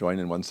County all join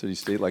in one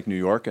city-state like New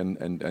York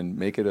and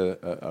make it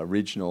a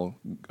regional,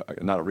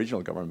 not a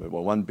regional government,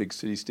 but one big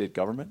city-state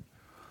government?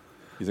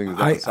 You think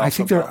I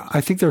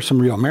think there's some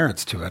real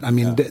merits to it. I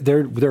mean,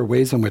 there are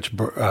ways in which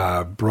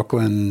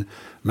Brooklyn,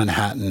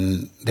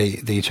 Manhattan, they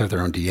each have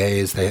their own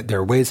DAs. There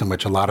are ways in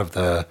which a lot of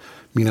the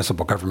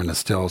municipal government is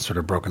still sort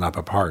of broken up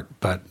apart,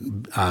 but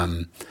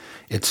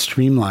it's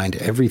streamlined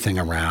everything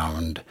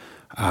around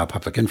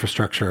public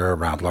infrastructure,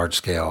 around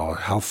large-scale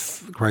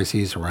health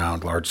crises,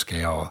 around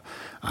large-scale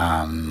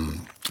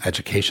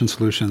education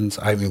solutions.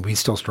 I mean, we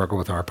still struggle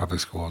with our public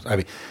schools. I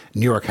mean,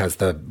 New York has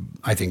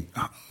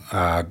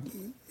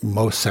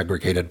most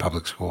segregated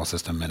public school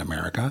system in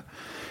America,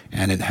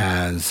 and it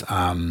has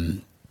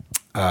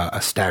a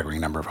staggering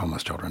number of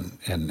homeless children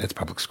in its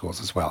public schools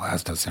as well,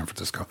 as does San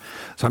Francisco.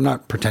 So I'm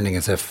not pretending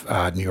as if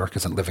New York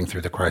isn't living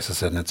through the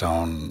crisis in its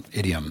own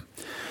idiom.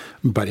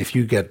 But if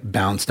you get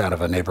bounced out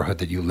of a neighborhood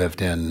that you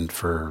lived in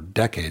for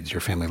decades,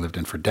 your family lived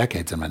in for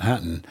decades in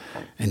Manhattan,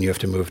 and you have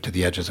to move to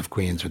the edges of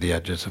Queens or the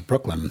edges of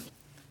Brooklyn,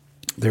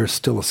 there's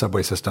still a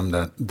subway system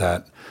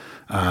that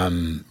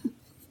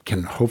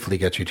can hopefully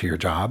get you to your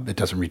job. It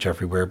doesn't reach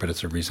everywhere, but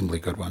it's a reasonably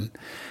good one.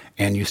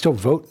 And you still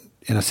vote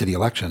in a city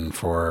election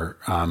for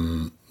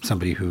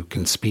somebody who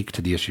can speak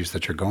to the issues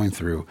that you're going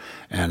through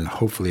and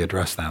hopefully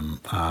address them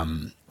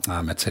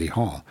at City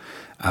Hall.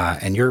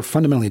 And you're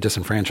fundamentally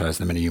disenfranchised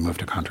the minute you move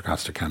to Contra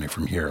Costa County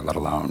from here, let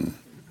alone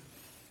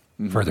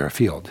further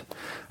afield.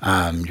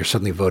 You're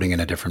suddenly voting in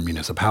a different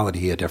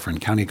municipality, a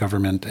different county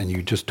government, and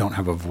you just don't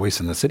have a voice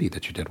in the city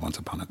that you did once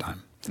upon a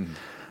time.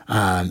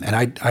 And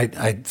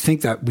I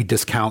think that we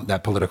discount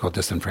that political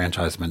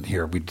disenfranchisement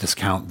here. We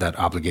discount that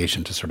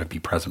obligation to sort of be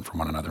present for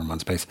one another in one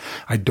space.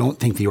 I don't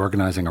think the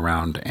organizing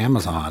around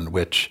Amazon,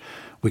 which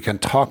we can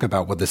talk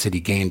about what the city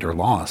gained or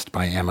lost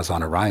by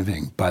Amazon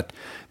arriving, but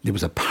there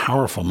was a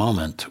powerful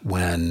moment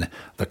when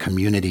the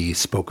community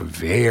spoke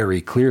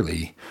very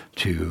clearly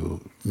to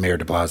Mayor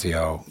de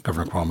Blasio,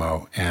 Governor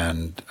Cuomo,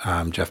 and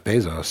Jeff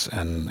Bezos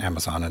and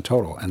Amazon in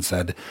total, and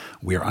said,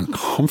 we are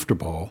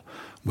uncomfortable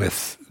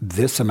with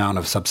this amount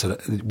of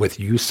with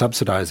you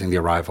subsidizing the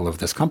arrival of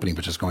this company,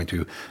 which is going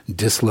to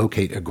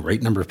dislocate a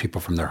great number of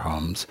people from their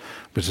homes,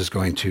 which is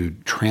going to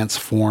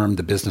transform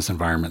the business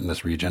environment in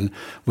this region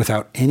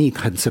without any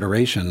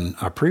consideration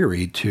a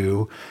priori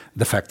to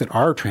the fact that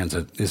our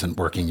transit isn't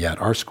working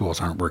yet, our schools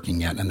aren't working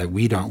yet, and that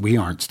we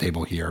aren't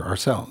stable here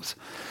ourselves.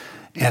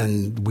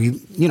 And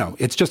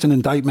it's just an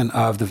indictment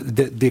of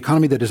the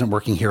economy that isn't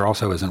working here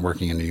also isn't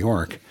working in New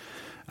York.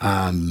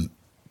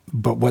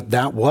 But what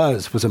that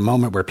was a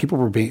moment where people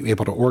were being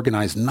able to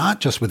organize not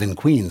just within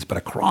Queens, but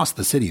across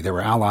the city. There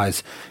were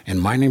allies in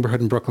my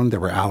neighborhood in Brooklyn. There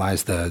were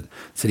allies. The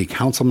city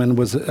councilman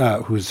was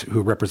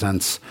who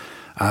represents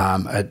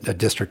a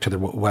district to the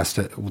west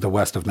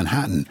of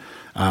Manhattan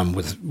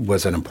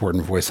was an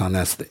important voice on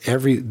this.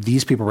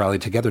 These people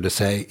rallied together to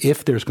say,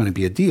 if there's going to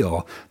be a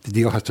deal, the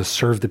deal has to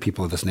serve the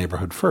people of this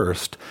neighborhood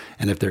first.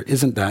 And if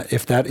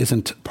that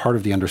isn't part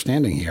of the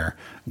understanding here,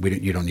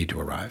 you don't need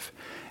to arrive.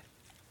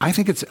 I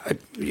think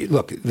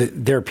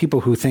there are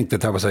people who think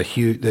that was a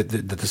huge, that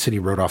the city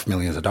wrote off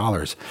millions of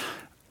dollars.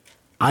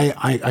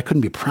 I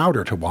couldn't be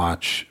prouder to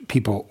watch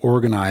people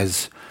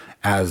organize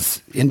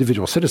as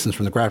individual citizens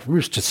from the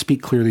grassroots to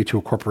speak clearly to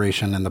a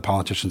corporation and the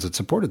politicians that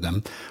supported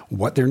them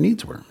what their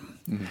needs were.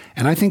 Mm-hmm.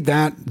 And I think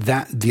that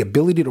the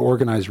ability to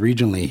organize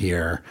regionally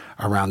here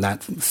around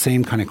that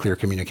same kind of clear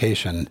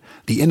communication,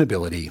 the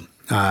inability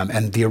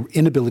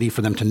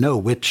for them to know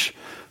which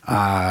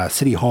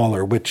city hall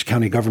or which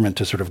county government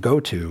to sort of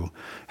go to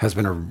has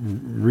been a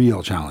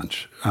real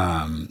challenge.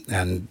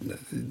 And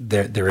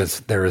there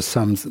are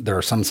some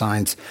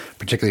signs,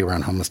 particularly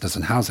around homelessness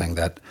and housing,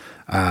 that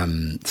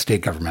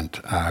state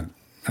government,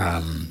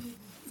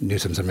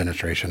 Newsom's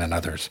administration, and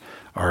others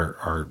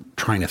are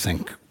trying to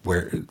think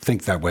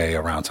that way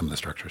around some of the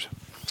structures.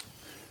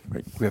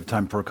 Great. We have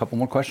time for a couple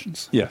more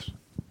questions. Yes.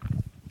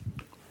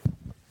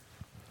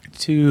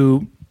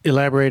 To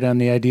elaborate on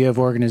the idea of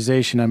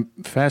organization, I'm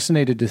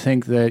fascinated to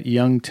think that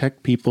young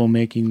tech people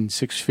making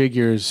six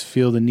figures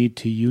feel the need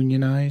to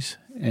unionize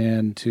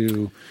and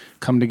to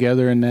come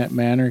together in that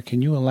manner.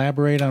 Can you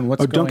elaborate on what's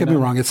going on? Don't get me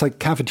wrong. It's like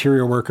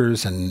cafeteria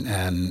workers and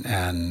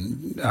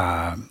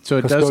so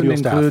it doesn't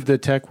include the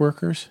tech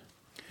workers?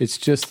 It's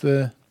just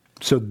the...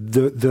 So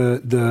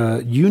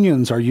the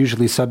unions are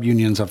usually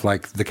sub-unions of,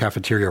 like, the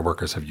cafeteria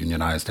workers have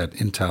unionized at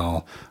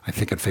Intel, I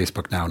think at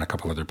Facebook now, and a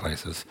couple other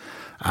places.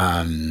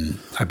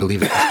 I believe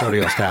the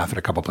custodial staff at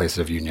a couple places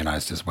have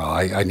unionized as well.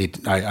 I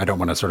don't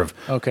want to sort of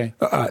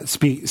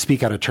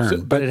speak out of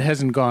turn, but it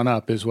hasn't gone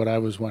up, is what I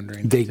was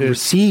wondering. They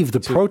receive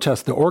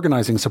the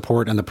organizing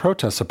support and the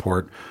protest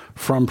support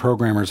from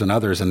programmers and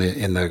others in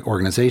the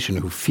organization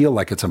who feel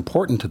like it's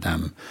important to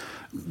them,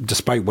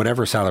 despite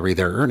whatever salary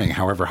they're earning,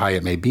 however high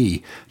it may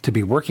be, to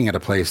be working at a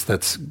place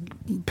that's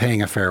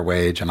paying a fair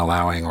wage and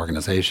allowing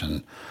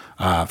organization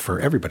for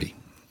everybody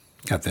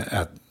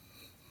at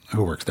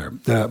who works there.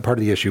 Part of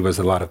the issue was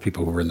a lot of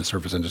people who were in the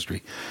service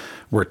industry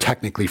were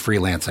technically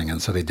freelancing,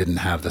 and so they didn't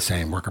have the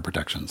same worker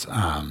protections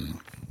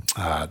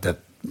that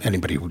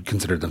anybody who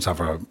considered themselves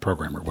a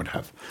programmer would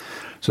have.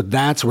 So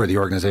that's where the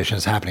organization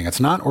is happening. It's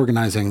not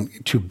organizing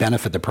to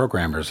benefit the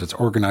programmers. It's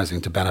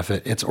organizing to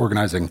benefit. It's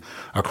organizing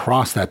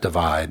across that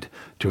divide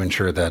to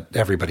ensure that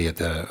everybody at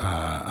the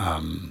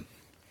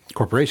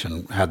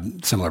corporation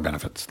had similar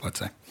benefits, let's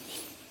say.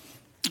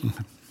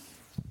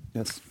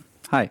 Yes.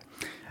 Hi.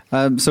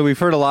 So we've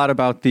heard a lot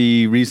about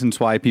the reasons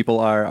why people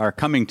are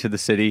coming to the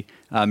city,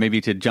 maybe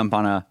to jump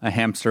on a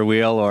hamster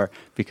wheel or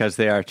because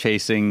they are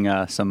chasing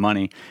some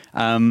money.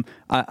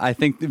 I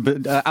think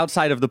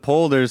outside of the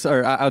poll,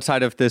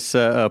 outside of this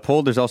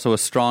poll, there's also a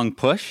strong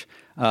push.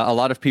 A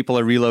lot of people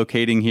are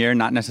relocating here,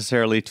 not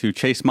necessarily to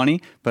chase money,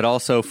 but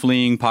also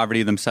fleeing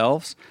poverty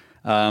themselves.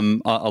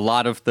 A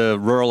lot of the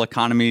rural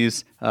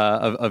economies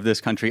of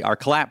this country are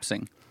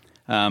collapsing.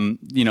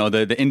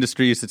 The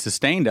industries that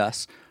sustained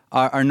us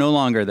are no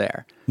longer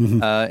there.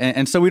 Mm-hmm.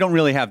 And so we don't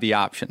really have the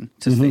option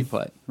to stay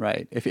put,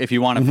 right? If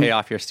you want to pay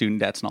off your student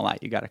debts and all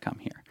that, you got to come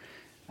here.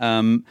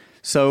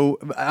 So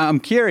I'm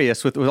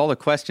curious, with all the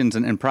questions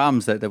and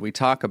problems that we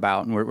talk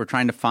about, and we're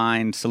trying to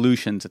find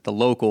solutions at the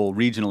local,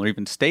 regional, or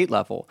even state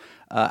level,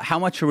 how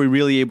much are we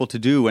really able to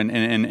do? And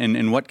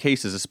in what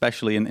cases,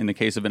 especially in the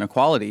case of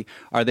inequality,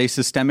 are they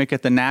systemic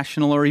at the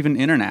national or even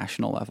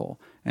international level?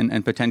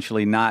 And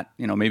potentially not,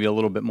 maybe a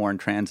little bit more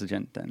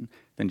intransigent than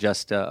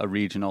just a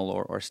regional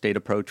or state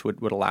approach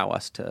would allow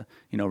us to,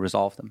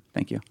 resolve them.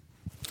 Thank you.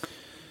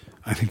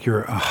 I think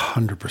you're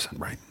 100%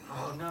 right.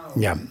 Oh, no.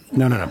 Yeah.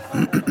 No.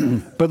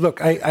 But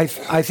look, I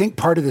think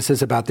part of this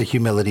is about the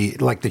humility,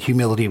 like the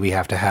humility we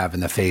have to have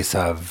in the face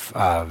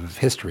of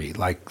history.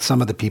 Like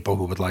some of the people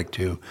who would like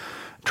to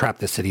trap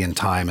the city in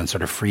time and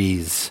sort of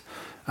freeze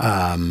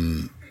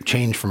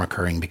change from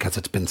occurring because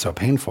it's been so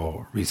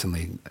painful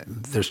recently.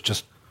 There's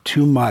just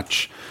too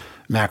much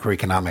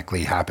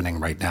macroeconomically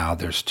happening right now.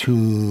 There's too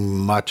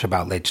much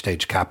about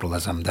late-stage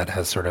capitalism that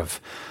has sort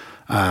of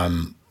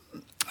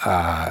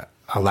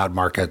allowed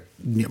market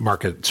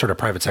sort of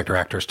private sector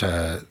actors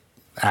to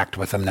act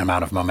with an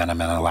amount of momentum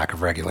and a lack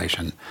of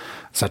regulation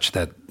such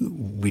that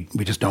we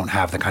just don't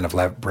have the kind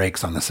of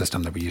brakes on the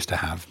system that we used to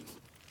have.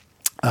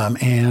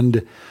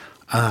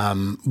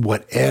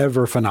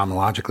 Whatever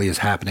phenomenologically is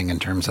happening in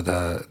terms of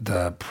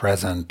the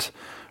present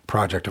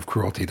project of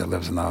cruelty that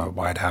lives in the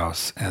White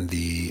House and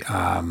the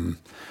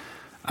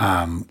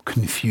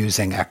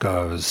confusing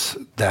echoes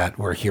that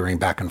we're hearing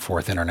back and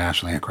forth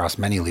internationally across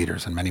many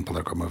leaders and many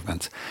political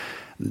movements,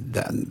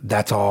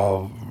 that's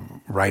all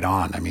right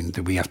on. I mean,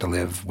 we have to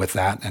live with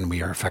that, and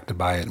we are affected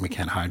by it, and we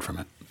can't hide from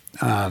it.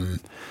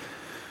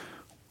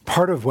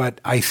 Part of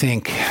what I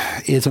think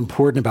is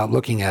important about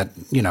looking at,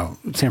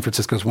 San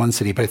Francisco is one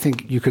city, but I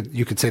think you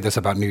could say this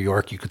about New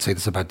York, you could say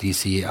this about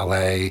DC,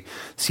 LA,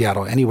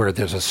 Seattle, anywhere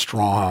there's a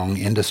strong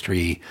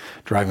industry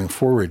driving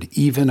forward.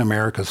 Even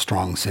America's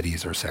strong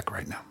cities are sick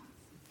right now.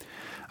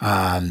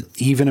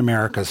 Even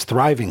America's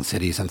thriving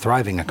cities and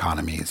thriving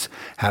economies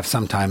have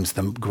sometimes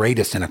the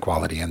greatest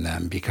inequality in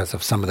them because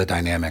of some of the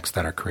dynamics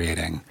that are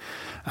creating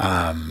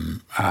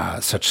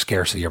such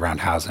scarcity around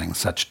housing,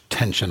 such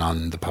tension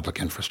on the public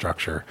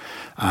infrastructure,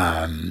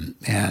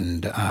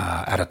 and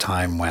at a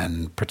time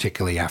when,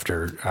 particularly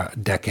after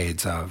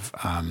decades of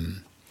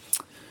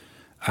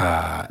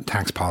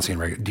tax policy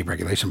and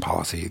deregulation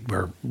policy,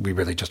 where we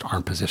really just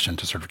aren't positioned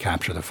to sort of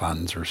capture the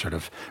funds or sort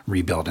of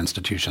rebuild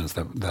institutions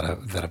that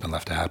have been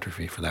left to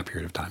atrophy for that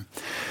period of time.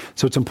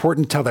 So it's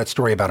important to tell that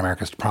story about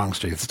America's strong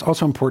cities. It's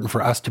also important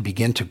for us to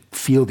begin to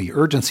feel the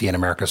urgency in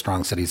America's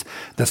strong cities.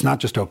 That's not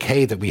just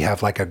okay that we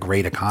have like a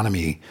great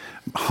economy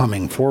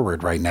humming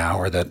forward right now,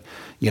 or that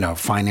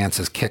finance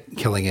is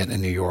killing it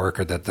in New York,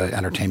 or that the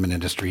entertainment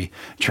industry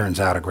churns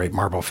out a great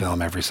Marvel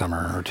film every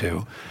summer or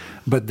two,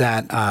 but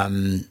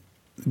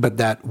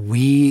that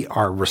we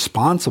are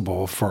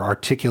responsible for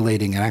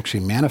articulating and actually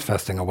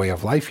manifesting a way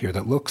of life here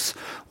that looks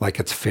like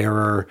it's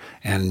fairer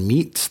and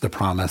meets the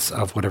promise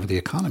of whatever the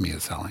economy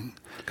is selling.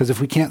 Because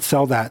if we can't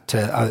sell that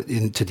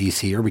into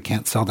DC, or we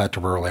can't sell that to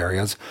rural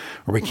areas,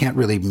 or we can't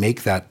really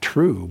make that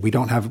true, we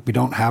don't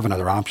have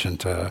another option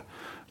to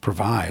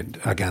provide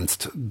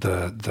against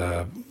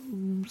the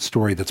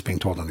story that's being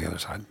told on the other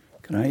side.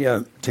 Can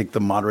I take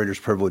the moderator's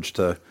privilege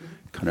to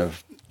kind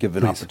of give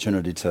an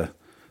opportunity to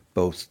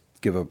both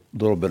give a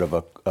little bit of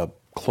a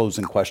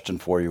closing question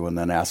for you and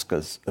then ask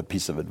us a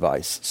piece of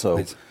advice.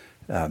 So,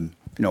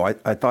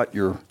 I thought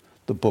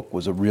the book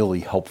was a really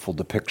helpful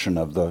depiction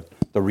of the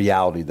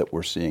reality that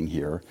we're seeing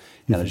here.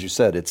 And as you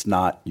said, it's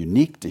not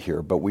unique to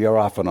here, but we are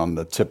often on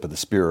the tip of the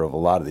spear of a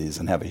lot of these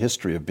and have a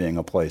history of being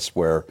a place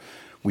where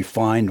we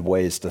find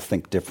ways to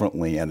think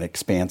differently and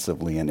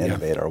expansively and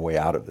innovate our way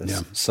out of this.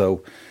 Yeah.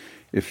 So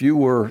if you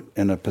were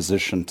in a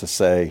position to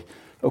say,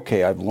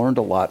 okay, I've learned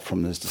a lot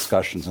from these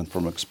discussions and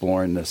from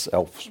exploring this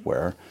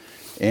elsewhere,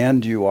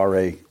 and you are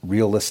a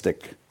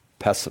realistic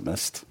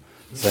pessimist,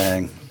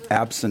 saying,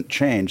 absent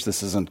change,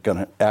 this isn't going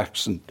to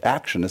action.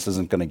 This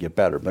isn't going to get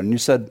better. But you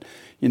said,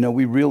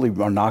 we really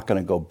are not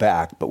going to go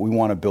back, but we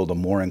want to build a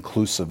more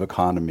inclusive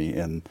economy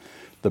in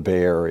the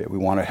Bay Area. We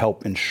want to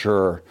help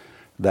ensure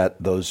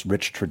that those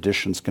rich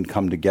traditions can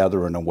come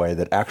together in a way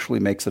that actually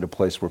makes it a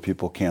place where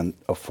people can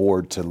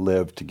afford to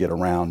live, to get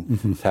around,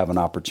 to have an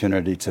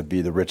opportunity to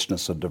be the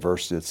richness of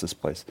diversity that's this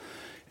place.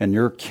 And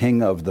you're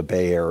king of the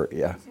Bay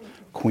Area,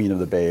 queen of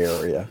the Bay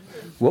Area.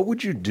 What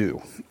would you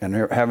do? And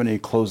have any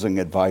closing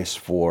advice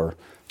for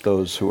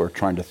those who are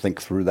trying to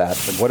think through that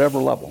at whatever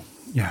level?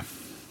 Yeah.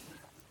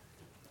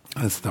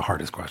 That's the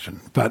hardest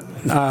question. But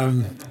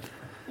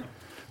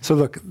so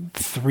look,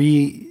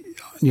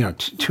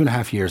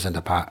 2.5 years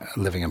into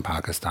living in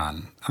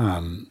Pakistan,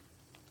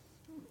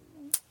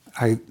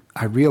 I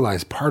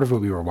realized part of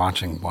what we were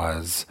watching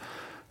was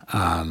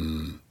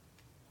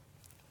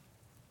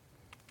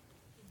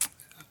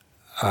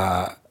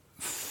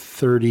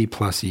 30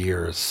 plus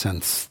years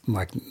since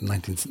like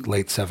late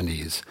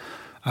 70s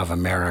of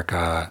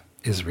America,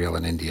 Israel,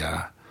 and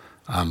India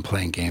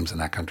playing games in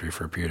that country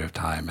for a period of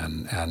time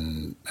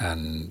and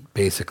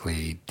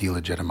basically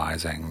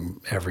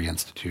delegitimizing every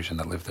institution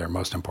that lived there,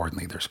 most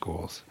importantly their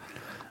schools,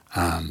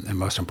 and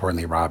most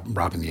importantly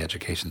robbing the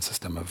education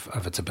system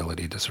of its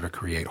ability to sort of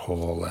create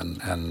whole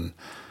and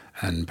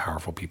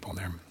powerful people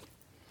there.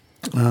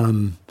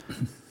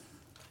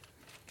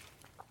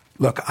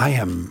 Look, I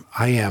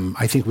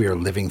think we are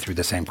living through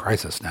the same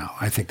crisis now.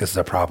 I think this is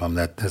a problem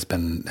that has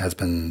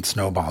been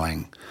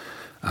snowballing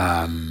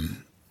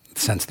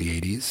since the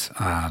 80s.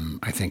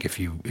 I think if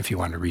you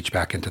want to reach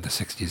back into the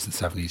 60s and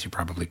 70s, you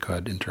probably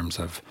could in terms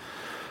of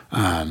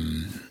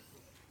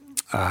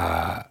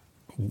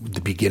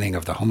the beginning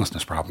of the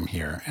homelessness problem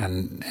here.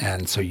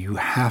 And so you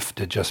have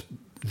to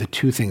the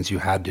two things you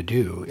had to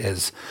do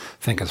is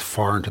think as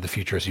far into the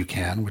future as you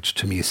can, which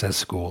to me says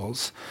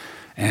schools,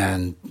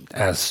 and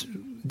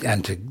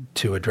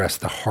to address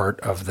the heart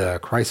of the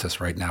crisis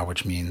right now,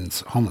 which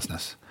means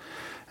homelessness.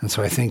 And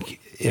so I think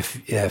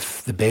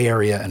if the Bay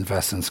Area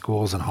invests in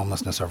schools and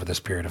homelessness over this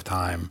period of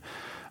time,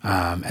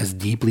 as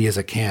deeply as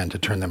it can to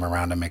turn them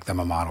around and make them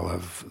a model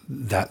of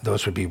that,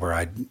 those would be where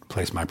I'd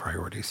place my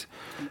priorities.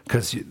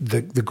 Because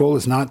the goal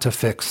is not to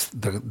fix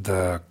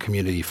the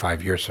community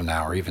 5 years from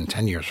now or even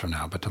 10 years from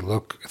now, but to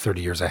look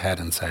 30 years ahead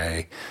and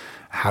say,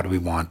 how do we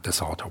want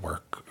this all to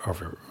work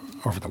over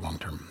the long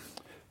term?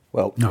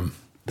 Well,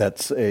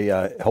 that's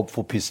a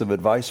helpful piece of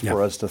advice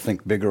for us to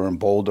think bigger and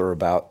bolder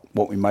about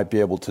what we might be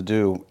able to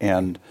do.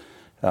 And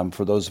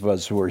for those of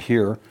us who are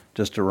here,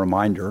 just a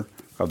reminder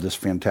of this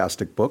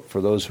fantastic book.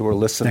 For those who are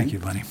listening, thank you,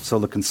 Lenny.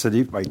 Silicon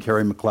City by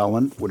Carey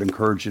McClelland. Would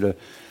encourage you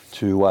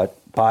to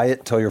buy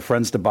it, tell your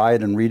friends to buy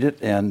it and read it,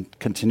 and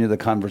continue the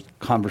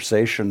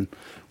conversation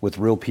with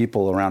real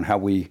people around how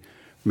we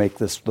make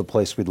this the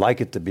place we'd like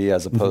it to be,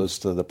 as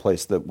opposed to the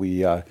place that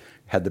we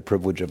had the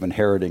privilege of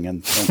inheriting.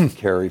 And thank you,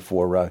 Carey,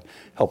 for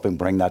helping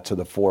bring that to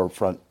the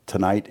forefront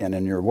tonight and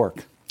in your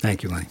work.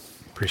 Thank you, Lenny.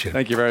 Appreciate it.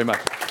 Thank you very much.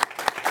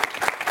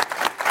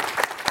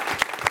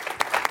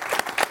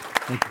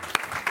 Thank you.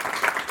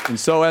 And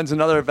so ends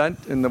another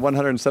event in the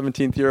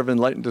 117th year of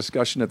enlightened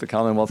discussion at the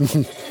Commonwealth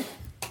Club.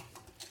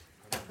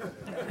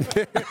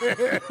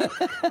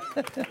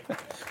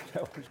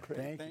 That was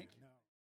great. Thank you.